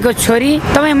सम्पर्कविहीन तपाईँको छोरी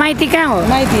तपाईँ माइती कहाँ हो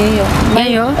माइती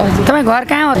यही हो तपाईँ घर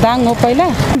कहाँ हो दाङ हो पहिला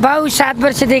बाउ 7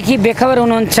 वर्षदेखि बेखबर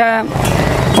हुनुहुन्छ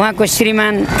उहाँको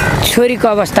श्रीमान छोरीको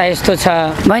अवस्था यस्तो छ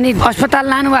बहिनी अस्पताल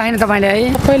लानु भएन तपाईँले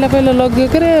है पहिला लग्यो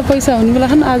के अरे पैसा हुने बेला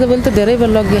खान आजभोलि त धेरै बेर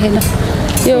लग्यो होइन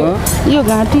यो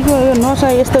घाँटीको यो नसा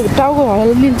यस्तो टाउको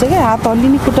हल्लिन्छ क्या हात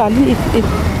हल्लिने खुट्टा हल्लिने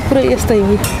पुरै यस्तै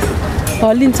हो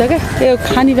हल्लिन्छ क्या यो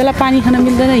खाने बेला पानी खान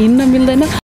मिल्दैन हिँड्न मिल्दैन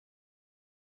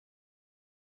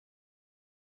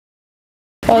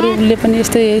अरूले पनि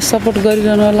यस्तै सपोर्ट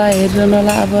गरिरहनु होला हेरिरहनु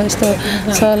होला अब यस्तो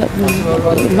छ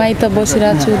माइत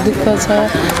बसिरहेको छु दुःख छ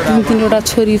 3-3वटा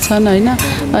छोरी छन् होइन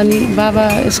अनि बाबा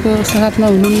यसको साथमा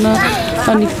हुनुहुन्न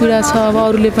अनि पीडा छ अब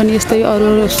अरूले पनि यस्तै अरू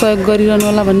सहयोग गरिरहनु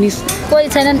होला भन्ने कोही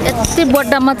छैनन् यति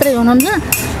बड्डा मात्रै हुनुहुन्न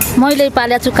मैले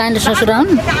पालेको छु काइन्ड ससुरा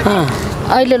हुन्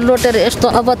अहिले लोटेर यस्तो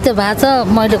अबत्य भएको छ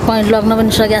मैले कहीँ लग्न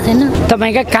पनि सकेको छैन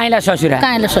तपाईँका काइला ससुरा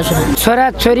छोरा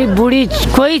छोरी बुढी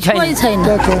कोही छैन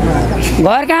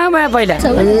घर कहाँ भयो पहिला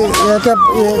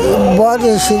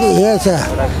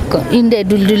इन्डिया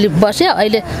डुलडुली बस्यो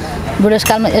अहिले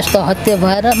बुढेसकालमा यस्तो हत्या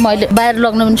भएर मैले बाहिर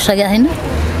लग्न पनि सकेको छैन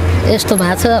यस्तो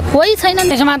भएको छ कोही छैन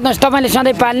तपाईँले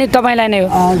सधैँ पाल्ने तपाईँलाई नै हो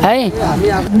है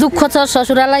दुःख छ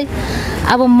ससुरालाई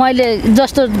अब मैले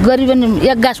जस्तो गरी पनि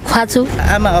एक गाँस खुवाछु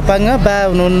आमा अपाङ्ग बा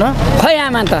हुनुहुन्न खै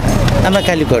आमा त आमा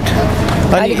कालीकोट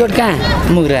कहाँ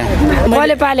मुगरा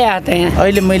कहिले पाले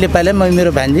अहिले मैले पालेँ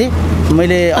मेरो भान्जी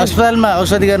मैले अस्पतालमा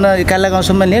औषधि गर्न काला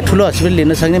गाउँसम्म लिएँ ठुलो हस्पिटल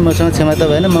लिन सक्ने मसँग क्षमता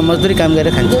भएन म मजदुरी काम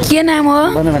गरेर खान्छु के नाम हो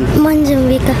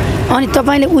अनि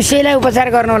तपाईँले उसैलाई उपचार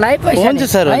गर्नु होला है पैसा हुन्छ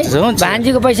सर हुन्छ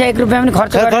भान्जीको पैसा 1 रुपियाँ पनि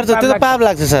खर्च त्यो पाप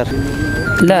लाग्छ सर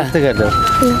ल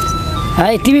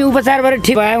है तिमी उपचारबाट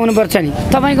ठिक भए हुनुपर्छ नि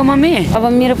तपाईँको मम्मी अब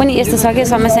मेरो पनि यस्तो छ कि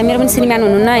समस्या मेरो पनि श्रीमान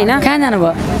हुनुहुन्न होइन कहाँ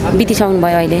जानुभयो बितिसक्नु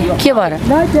भयो अहिले के भएर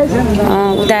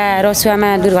उता रसुवामा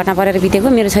दुर्घटना परेर बितेको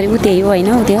मेरो छोरी उ त्यही हो होइन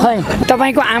उ त्यो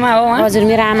तपाईँको आमा हो हजुर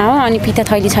मेरो आमा हो अनि पिता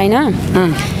थैली छैन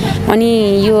अनि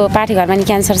यो पाठेघरमा नि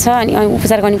क्यान्सर छ अनि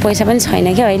उपचार गर्ने पैसा पनि छैन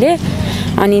क्या अहिले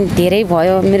अनि धेरै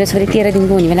भयो मेरो छोरी 13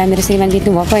 दिनको हुने बेला मेरो श्रीमान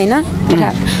बित्नु भएको होइन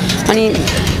अनि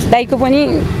दाइको पनि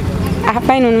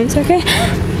आफै हुनुहुन्छ क्या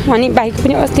अनि भाइको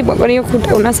पनि अस्ति भर्खर यो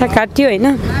खुट्टाको नसा काट्यो होइन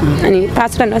अनि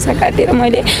 5वटा नसा काटेर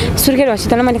मैले सुर्खेत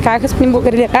हस्पिटलमा मैले कागज पनि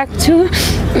बोकेर लिएर आएको छु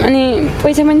अनि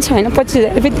पैसा पनि छैन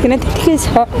 25,000 रुपियाँ दिएर त्यतिकै छ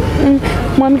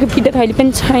मम्मीको पिता थैली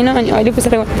पनि छैन अनि अहिले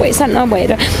उपचार गर्ने पैसा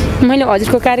नभएर मैले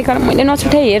हजुरको कार्यक्रम मैले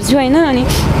नछुटाइ हेर्छु होइन अनि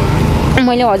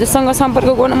मैले हजुरसँग सम्पर्क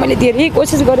गर्न मैले धेरै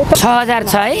कोसिस गरेँ 6,000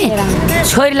 छ है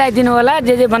छोरीलाई दिनु होला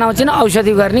जे बनाउँछ न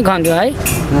औषधि गर्ने खन्यो है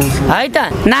है त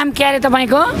नाम के अरे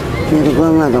तपाईँको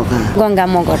गङ्गा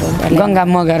मगर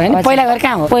होइन पहिला घर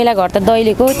कहाँ हो पहिला घर त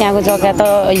दैलेको त्यहाँको जग्गा त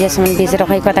अहिलेसम्म बेचेर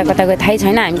खै कता कता गयो थाहै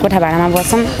छैन हामी कोठा भाडामा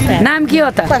बस्छौँ नाम के हो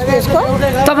त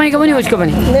तपाईँको पनि उसको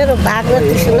पनि मेरो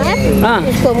भागवती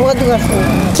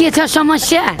के छ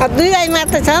समस्या 2 भाइ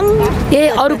मात्र छौँ ए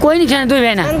अरू कोही नि छैन 2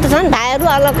 भाइ भाइहरू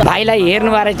अलग भाइलाई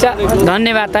हेर्नु भएको रहेछ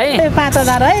धन्यवाद है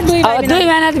 5,000 है 2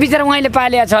 महिना त बिचरा उहाँले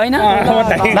पालेको छ होइन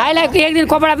भाइलाई एक दिन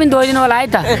कपडा पनि धोइदिनु होला है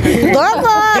त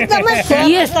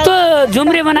यस्तो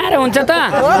झुम्रे बनाएर हुन्छ त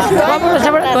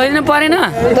कपडा धोइदिनु परेन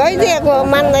धोइदिएको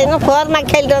मान्दैन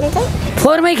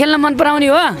फोहोरमै खेल्न मन पराउने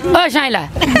हो साइला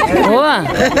हो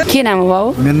के नाम हो बाबु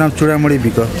मेरो नाम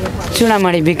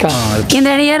चुडामणी बिक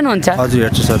इन्द्रेणी हेर्नुहुन्छ हजुर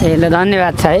हेर्छु सर ए ल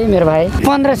धन्यवाद छ है मेरो भाइ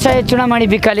 1500 चुडामणी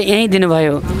बिकले यहीँ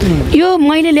दिनुभयो यो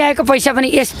मैले ल्याएको पैसा पनि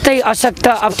यस्तै अशक्त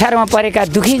अप्ठ्यारोमा परेका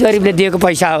दुखी गरिबले दिएको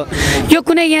पैसा हो यो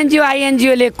कुनै एनजिओ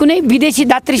आइएनजिओले कुनै विदेशी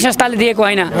दात्री संस्थाले दिएको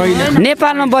होइन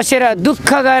नेपालमा बसेर दुःख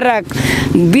गरेर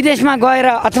विदेशमा गएर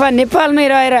अथवा नेपालमै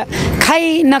रहेर खाइ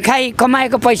नखाइ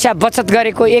कमाएको पैसा बचत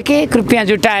गरेको 1-1 रुपियाँ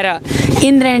जुटाएर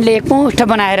इन्द्रेणीले एकमुष्ट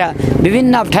बनाएर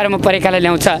विभिन्न अप्ठ्यारोमा परेकालाई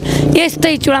ल्याउँछ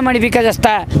यस्तै चुडामणी बिका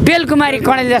जस्ता बेलकुमारी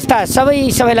कणेल जस्ता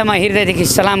सबैलाई म हृदयदेखि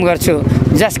सलाम गर्छु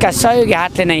जसका सहयोगी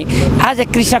हातले नै आज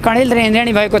कृष्ण कणेल र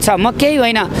इन्द्रेणी भएको छ म केही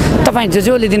होइन तपाईँ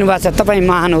जसले दिनुभएको छ तपाईँ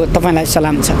महान हो तपाईँलाई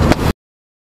सलाम छ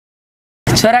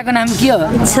छोराको नाम के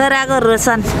हो छोराको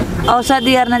रोशन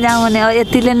औषधि गर्न जाउँ भने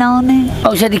यतिले नहुने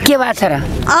औषधि के भएको छ र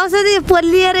औषधि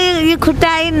पोलिएर यो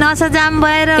खुट्टाइ नसा जाम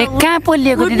भएर कहाँ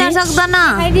पोलिएको उठ्न सक्दैन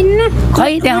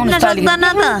खै देखाउनु सक्दैन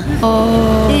त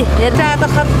यता त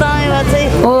खत्तमै भएछ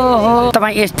ओहो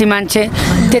तपाईँ यस्तै मान्छे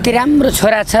त्यति राम्रो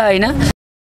छोरा छ होइन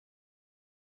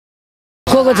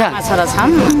को छ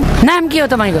नाम के हो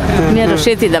तपाईँको मेरो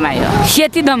सेती दमाई हो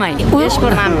सेती दमाई उसको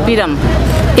नाम पिरम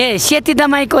ए सेती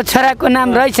दमाईको छोराको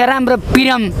नाम रहेछ राम्रो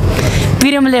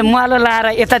पिरमले मुहालो लाएर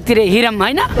यतातिर हिरम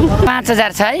होइन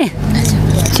 5,000 छ है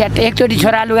च्याट एकचोटि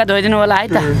छोरा लुगा धोइदिनु होला है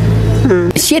त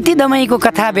सेती दमाईको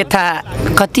कथा व्यथा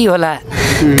कति होला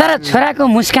तर छोराको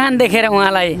मुस्कान देखेर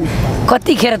उहाँलाई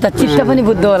कतिखेर त चित्त पनि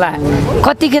बुझ्दो होला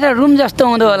कतिखेर रुम जस्तो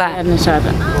हुँदो होला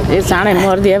ए चाँडै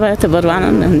मर्दिए भए त बरु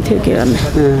आनन्द हुन्थ्यो के गर्ने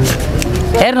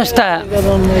हेर्नुहोस् त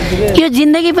यो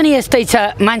जिन्दगी पनि यस्तै छ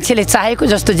मान्छेले चाहेको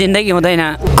जस्तो जिन्दगी हुँदैन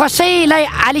कसैलाई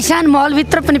आलिशान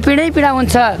महलभित्र पनि पीडा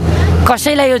हुन्छ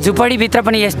कसैलाई यो झुपडीभित्र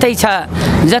पनि यस्तै छ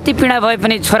जति पीडा भए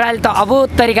पनि छोराले त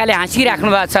अबोध तरिकाले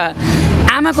हाँसिराख्नु भएको छ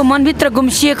आमाको मनभित्र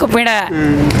गुम्सिएको पीडा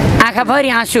आँखाभरि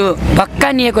आँसु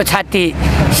भक्कानिएको छाती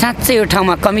साँच्चै यो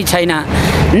ठाउँमा कमी छैन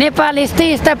नेपाल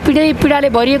यस्ता पीडाले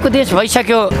भरिएको देश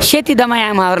भइसक्यो सेती दमाई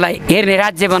आमाहरूलाई हेर्ने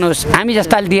राज्य बनोस् हामी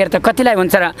जस्ताले दिएर त कतिलाई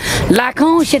हुन्छ र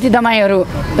लाखौँ सेती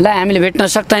दमाईहरूलाई हामीले भेट्न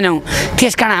सक्दैनौँ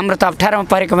त्यसकारण हाम्रो त अप्ठ्यारोमा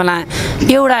परेको बेला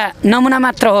एउटा नमुना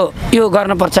मात्र हो यो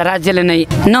गर्नुपर्छ राज्यले नै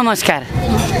नमस्कार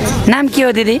नाम के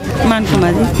हो दिदी?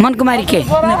 मनकुमारी। मनकुमारी के?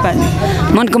 नेपाली।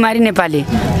 मनकुमारी नेपाली।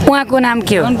 उहाँको नाम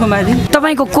के हो? मनकुमारी।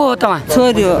 तपाईँको को हो त उहाँ?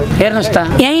 छोरी हो। हेर्नुहोस् त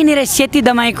यहीँनिर सेती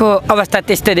दमाईको अवस्था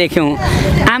त्यस्तै देख्यौँ।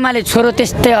 आमाले छोरो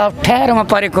त्यस्तै अप्ठ्यारोमा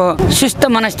परेको सुस्त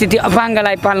मनस्थिति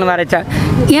अपाङ्गलाई पाल्नु भएको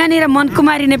रहेछ। यहाँनिर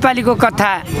मनकुमारी नेपालीको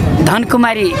कथा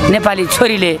धनकुमारी नेपाली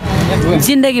छोरीले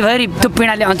जिन्दगीभरि त्यो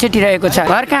पीडाले अँचेटिरहेको छ।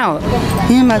 घर कहाँ हो?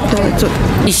 यहाँ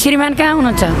मात्र। श्रीमान कहाँ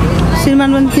हुनुहुन्छ? श्रीमान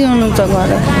पनि के हुनुहुन्छ घर?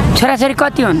 छोराछोरी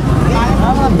कति हुन्?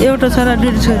 एउटा छोरा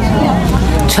दुई छोरी।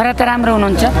 छोरा त राम्रो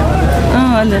हुनुहुन्छ?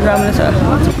 अलि राम्रो छ।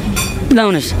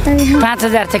 लाउनुहोस्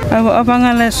 5000 चाहिँ अब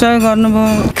अपाङ्गलाई सहयोग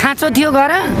गर्नुभयो। खाँचो थियो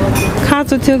घर?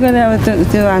 खाँचो थियो गरे अब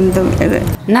त्यो हामी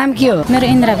त नाम के हो? मेरो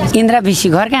इन्द्रा इन्द्रा भिसी।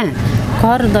 घर कहाँ?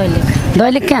 घर दैलेख।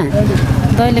 दैलेख कहाँ?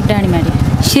 दैलेख डाँडीमाडी।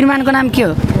 श्रीमानको नाम के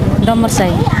हो? डम्बर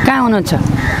साई। कहाँ हुनुहुन्छ?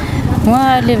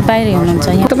 उहाँ अहिले बाहिरै हुनुहुन्छ।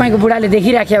 यहाँ तपाईँको बुढाले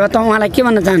देखिराख्यो अब त उहाँलाई के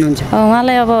भन्न चाहनुहुन्छ?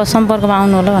 उहाँलाई अब सम्पर्कमा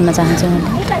आउनु होला भन्न चाहन्छु।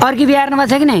 अर्की बिहा गर्नु भएको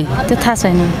छ कि नै? त्यो थाहा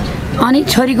छैन। अनि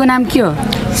छोरीको नाम के हो?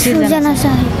 सृजना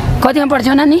साई। कतिमा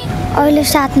पढ्छौ नानी? अहिले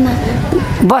 7 मा।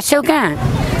 बस्छौ कहाँ?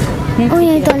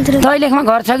 यही तलतिर। दैलेखमा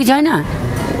घर छ कि छैन?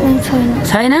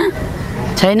 छैन।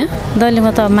 छैन?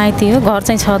 दैलेखमा त माइती हो, घर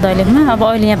चाहिँ छ दैलेखमा। अब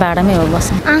अहिले यहाँ भाडामै हो बस्छ।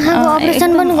 आँखाको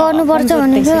अपरेसन पनि गर्नुपर्छ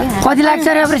भनेको। कति लाग्छ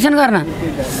रे अपरेसन गर्न?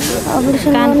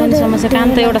 कान पनि समस्या। कान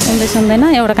त एउटा सुन्दैन,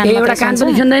 एउटा कान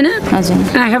पनि सुन्दैन। हजुर।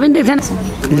 आँखा पनि देख्दैन।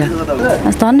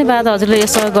 धन्यवाद हजुरले यो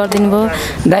सहयोग गरिदिनु भयो।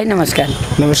 दाइ नमस्कार।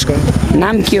 नमस्कार।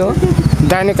 नाम के हो?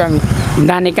 दाने कामी।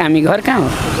 दाने कामी। घर कहाँ हो?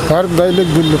 घर दैलेख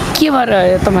दुल्लु। के भएर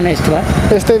तपाईँलाई यस्तो भयो?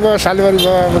 यस्तै भयो, सालबारी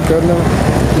भयो। अब के गर्नु?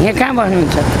 यहाँ कहाँ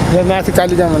बस्नुहुन्छ? यहाँ माथि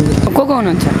कालिका मन्दिर। को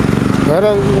हुनुहुन्छ? घर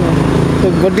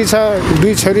एक बड्डी छ,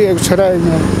 2 छोरी 1 छोरा,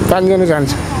 5 जना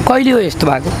जान्छ। कहिले हो यस्तो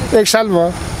भएको? 1 साल भयो।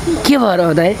 के भएर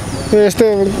हो दाइ? यस्तो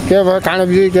के भयो, काँडा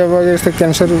बिजी के भयो, यस्तो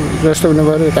क्यान्सर जस्तो हुने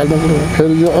भयो।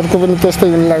 फेरि यो अर्को पनि त्यस्तै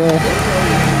हुन लाग्यो।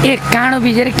 एक काँडो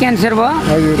बिजेर क्यान्सर भयो?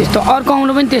 त्यस्तो अर्को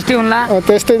आउनु पनि त्यस्तै हुन्ला?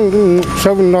 त्यस्तै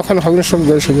सब नखानु खानु सब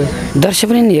गइसक्यो। दर्शक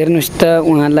पनि हेर्नुहोस् त,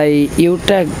 उहाँलाई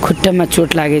एउटा खुट्टामा चोट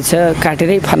लागेछ,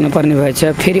 काटेरै फाल्नु पर्ने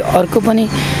भएछ। फेरि अर्को पनि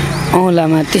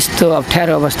औँलामा त्यस्तो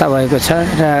अप्ठ्यारो अवस्था भएको छ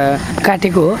र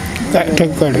काटेको हो।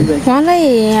 उहाँलाई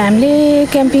हामीले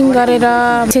क्याम्पिङ गरेर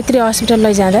क्षेत्रीय हस्पिटल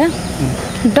लैजाँदा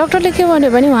डाक्टरले के भन्यो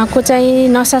भने उहाँको चाहिँ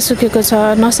नसा सुकेको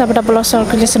छ, नसाबाट ब्लड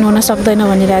सर्कुलेसन हुन सक्दैन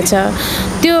भनिरहेछ।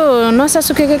 त्यो नसा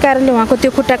सुकेको कारणले उहाँको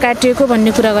त्यो खुट्टा काटिएको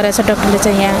भन्ने कुरा गरेछ डाक्टरले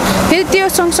चाहिँ यहाँ। फेरि त्यो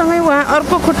सँगसँगै उहाँ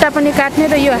अर्को खुट्टा पनि काट्ने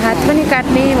र यो हात पनि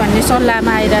काट्ने भन्ने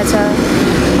सल्लाहमा आइरहेछ।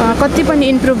 कति पनि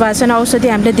इम्प्रुभ भएको छैन, औषधि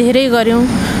हामीले धेरै गऱ्यौँ।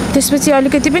 त्यसपछि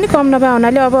अलिकति पनि कम नभए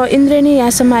हुनाले अब इन्द्रेणी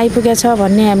यहाँसम्म आइपुगेको छ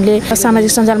भन्ने हामीले सामाजिक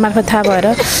सञ्जाल मार्फत थाहा भएर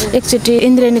एकचोटि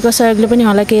इन्द्रेणीको सहयोगले पनि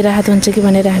होला केही राहत हुन्छ कि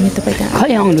भनेर हामी तपाईँको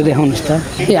खै आउनु देखाउनुहोस् त।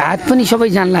 यो हात पनि सबै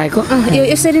जान लागेको? यो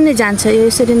यसरी नै जान्छ, यो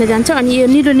यसरी नै जान्छ। अनि यो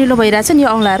निलो निलो भइरहेछ नि यो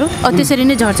औँलाहरू, त्यसरी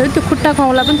नै झर्छ। त्यो खुट्टाको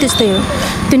औँला पनि त्यस्तै हो,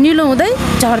 त्यो निलो हुँदै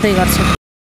झर्दै गर्छ।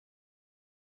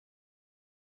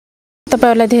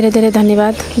 तपाईँहरूलाई धेरै धेरै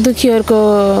धन्यवाद। दुखीहरूको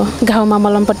घाउमा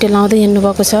मलमपट्टि लाउँदै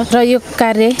हिँड्नुभएको छ र यो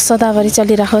कार्य सदाभरि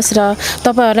चलिरहोस् र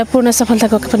तपाईँहरूलाई पूर्ण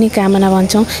सफलताको पनि कामना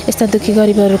भन्छौँ। यस्ता दुखी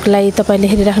गरिबहरूलाई तपाईँले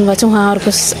हेरिराख्नु भएको छ,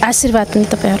 उहाँहरूको आशीर्वाद पनि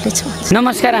तपाईँहरूले छ।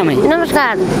 नमस्कार आमै।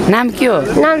 नमस्कार। नाम के हो?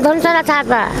 नाम धनसरा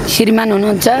थापा। श्रीमान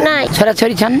हुनुहुन्छ?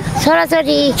 छोराछोरी छन्?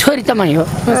 छोराछोरी। छोरी तपाईँ हो?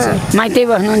 माइतै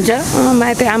बस्नुहुन्छ?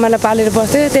 माइतै आमालाई पालेर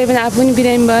बस्थ्यो, त्यही पनि आफू पनि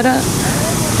बिरामी भएर।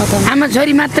 आमा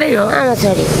छोरी मात्रै हो? आमा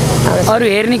छोरी। अरू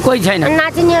हेर्ने कोही छैन?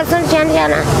 नातिनीहरू छन्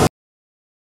सानो।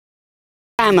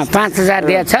 आमा 5000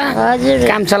 दिएछ? हजुर।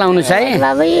 काम चलाउनुहोस् है।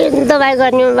 बाबु दबाई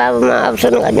गर्ने बाबुमा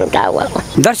अप्सन गर्ने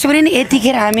टाउको। दर्शकवृन्द,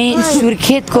 यतिखेर हामी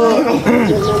सुर्खेतको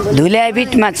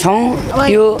धुल्याबिटमा छौँ।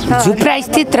 यो झुप्रा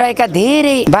स्थित रहेका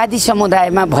धेरै वादी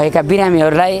समुदायमा भएका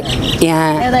बिरामीहरूलाई यहाँ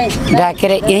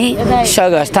राखेर यही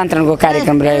सहयोग हस्तान्तरणको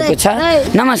कार्यक्रम रहेको छ।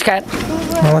 नमस्कार।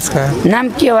 नमस्कार। नाम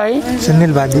के हो है?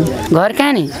 सुनिल बादी। घर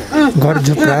कहाँ नि? घर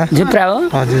झुप्रा। झुप्रा हो?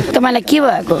 हजुर। तपाईँलाई के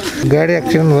भएको? गाडी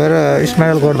एक्सिडेन्ट भएर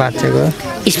स्पाइनल कर्ड भाँचिएको।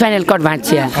 Spinal cord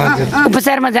भाँचिया?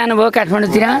 उपचारमा जानुभयो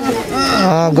काठमाडौँतिर?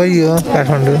 गइयो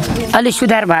काठमाडौँ। अलि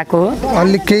सुधार भएको हो?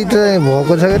 अलिक केही चाहिँ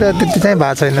भएको छ र त्यति चाहिँ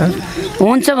भएको छैन।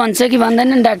 हुन्छ भन्छ कि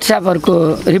भन्दैनन् डाक्टर साहबहरूको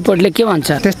रिपोर्टले के भन्छ?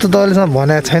 त्यस्तो त अहिलेसम्म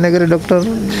भनेको छैन के डाक्टर।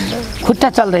 खुट्टा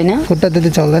चल्दैन? खुट्टा त्यति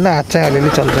चल्दैन, हात चाहिँ अलिअलि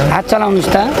चल्छ। हात चलाउनुहोस्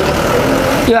त,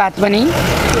 यो हात पनि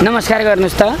नमस्कार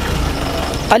गर्नुहोस् त,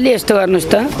 अलि यस्तो गर्नुहोस्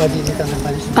त।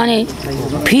 अनि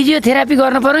फिजियोथेरापी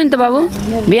गर्नु पर्यो नि त बाबु,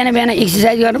 बिहान बिहान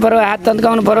एक्सर्साइज गर्नु पर्यो, हात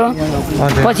तन्काउनु पर्यो,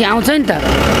 पछि आउँछ नि त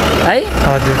है।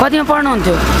 कतिमा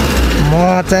पढ्नुहुन्थ्यो? म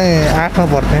चाहिँ 8मा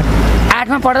पढ्थेँ।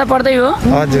 8मा पढ्दा पढ्दै हो?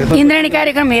 हजुर। इन्द्रेणी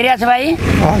कार्यक्रम हेरेको छ भाइ?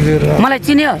 हजुर। मलाई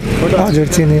चिन्यो? हजुर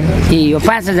चिन्यो। यो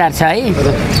 5000 छ है।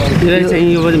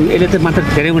 यसले त मात्र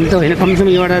धेरै हुने त होइन कमसेकम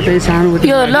एउटा चाहिँ सानो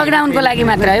यो लकडाउनको लागि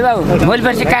मात्र है बाबु भोलि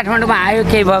पर्सि काठमाडौँमा आयो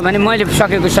केही भयो भने मैले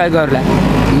सकेको सहयोग गरौँला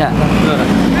ल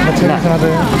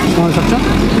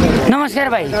नमस्कार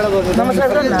भाइ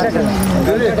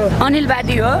अनिल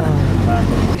बादी हो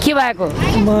के भएको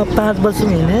म 5 वर्ष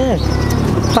हिँडे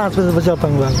 5 वर्षपछि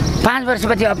अपाङ्ग भयो 5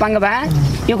 वर्षपछि अपाङ्ग भए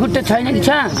यो खुट्टा छैन कि छ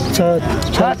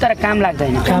तर काम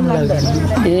लाग्दैन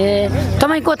ए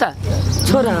तपाईँ को त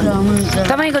छोरा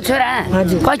तपाईँको छोरा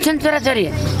कैछन् छोरा छोरी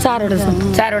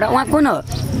 4वटा उहाँ कुन हो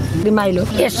माइलो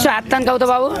यसो हात तन्काउ त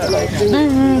बाबु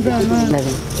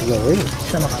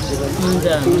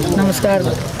नमस्कार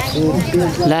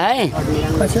ल है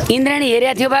इन्द्राणी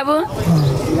हेरेको थियो बाबु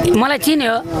मलाई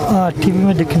चिन्यो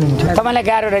टिभीमा देखिनुहुन्छ तपाईँलाई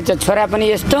गाह्रो रहेछ छोरा पनि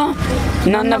यस्तो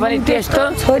नन्द पनि त्यस्तो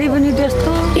छोरी पनि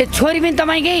त्यस्तो ए छोरी पनि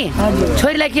तपाईँकै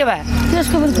छोरीलाई के भयो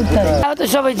त्यसको पनि खुट्टा अब त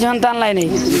सबै सन्तानलाई नै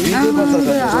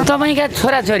तपाईँका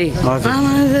छोराछोरी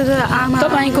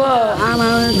तपाईँको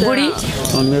बुढी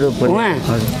मेरो उहाँ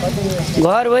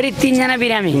घरभरि 3 जना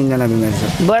बिरामी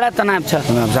बडा तनाव छ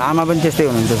आमा पनि त्यस्तै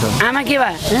हुनुहुन्छ सर आमा के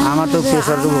भयो आमा त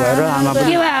प्रेसरको भएर आमा पनि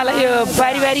के भयो होला यो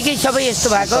पारिवारिकै सबै यस्तो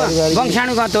भएको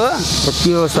वंशाणुगत हो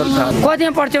के हो सर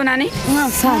कतिमा पढ्छौ नानी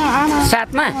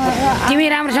 7मा तिमी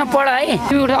राम्रोसँग पढ है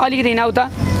तिमी उठ अलिकति हिँडाउ त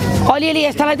अलिअलि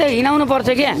यस्तालाई त हिँडाउनु पर्छ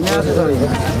क्या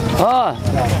हो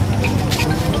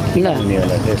ल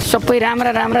सबै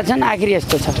राम्रा छन् आखिर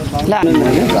यस्तो छ ल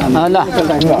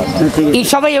यी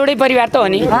सबै एउटै परिवार त हो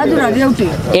नि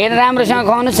हेर राम्रोसँग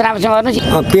खुवाउनुहोस् राम्रोसँग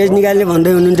गर्नुहोस् पेज निकाल्ने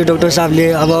भन्दै हुनुहुन्थ्यो डाक्टर साहबले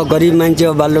अब गरिब मान्छे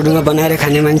बालुडुङ्गा बनाएर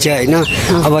खाने मान्छे होइन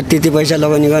अब त्यति पैसा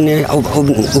लगानी गर्ने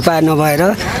उपाय नभएर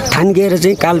ठान्किएर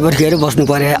चाहिँ काल पर्खिएर बस्नु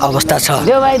पर्ने अवस्था छ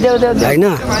होइन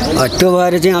त्यो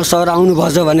भएर चाहिँ सर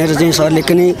आउनुपर्छ भनेर चाहिँ सरले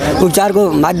कुनै उपचारको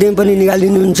माध्यम पनि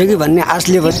निकालिदिनुहुन्छ कि भन्ने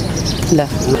आशले ल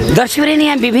दर्शकवृन्द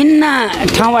यहाँ विभिन्न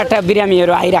ठाउँबाट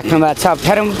बिरामीहरू आइराख्नु भएको छ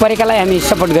अप्ठ्यारोमा परेकालाई हामी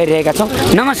सपोर्ट गरिरहेका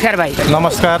छौँ नमस्कार भाइ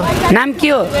नमस्कार नाम के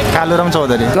हो कालुराम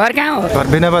चौधरी घर कहाँ हो घर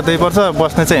बिनाबा 2 वर्ष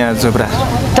बस्ने चाहिँ यहाँ चुप्रा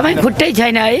तपाईँ खुट्टै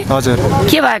छैन है हजुर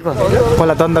के भएको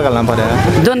पहिला दण्डकालमा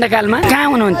पर्यो दण्डकालमा कहाँ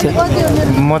हुनुहुन्थ्यो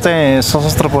म चाहिँ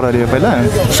सशस्त्र प्रहरी हो पहिला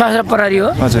सशस्त्र प्रहरी हो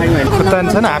हजुर खुट्टा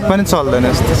छैन हात पनि चल्दैन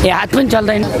ए हात पनि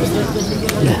चल्दैन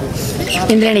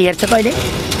इन्द्रेणी हेर्छ कहिले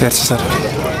हेर्छु सर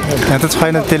यहाँ त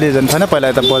छैन टेलिभिजन छैन पहिला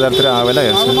यता बजारतिर आवेला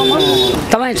हेर्छु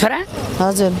तपाईँ छोरा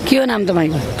हजुर के हो नाम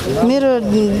तपाईँको मेरो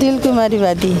दिलकुमारी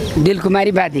बादी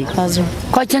दिलकुमारी बादी हजुर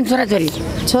कैछन् छोरा छोरी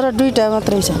छोरा 2टा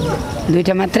मात्रै छ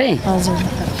 2टा मात्रै हजुर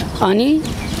अनि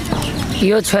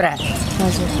यो छोरा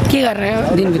हजुर के गरेर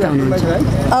दिन बिताउनुहुन्छ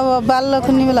अब बाल्लो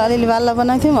कुनै बेला अलिअलि बाल्लो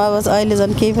बनाएको थियौँ अब अहिले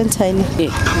झन् केही पनि छैन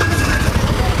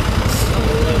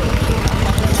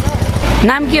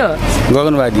नाम के हो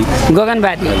गगनवादी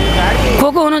को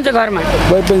हुनुहुन्छ घरमा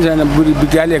कोही पनि छैन बुढी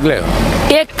बिटियाले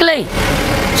एक्लै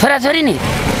छोराछोरी नि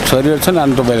छोरीहरू छन्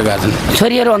अन्त पहिले गए छन्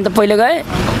छोरीहरू अन्त पहिले गए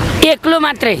एक्लो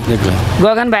मात्रै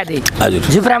गगनवादी हजुर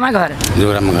झुप्रामा घर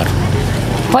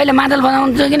पहिला मादल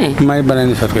बनाउनुहुन्छ कि नि मै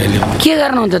बनाइनु सर कहिले के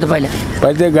गर्नुहुन्छ त पहिला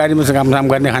त्यही गाडीमा काम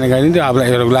गर्ने खाने गाडी थियो अब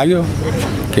लाग्यो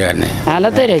के गर्ने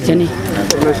हालतै रहेछ नि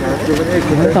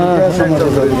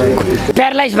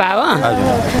प्यारालाइज भयो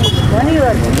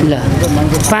ल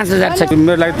 5000 छ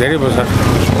मेरो लागि धेरै भयो सर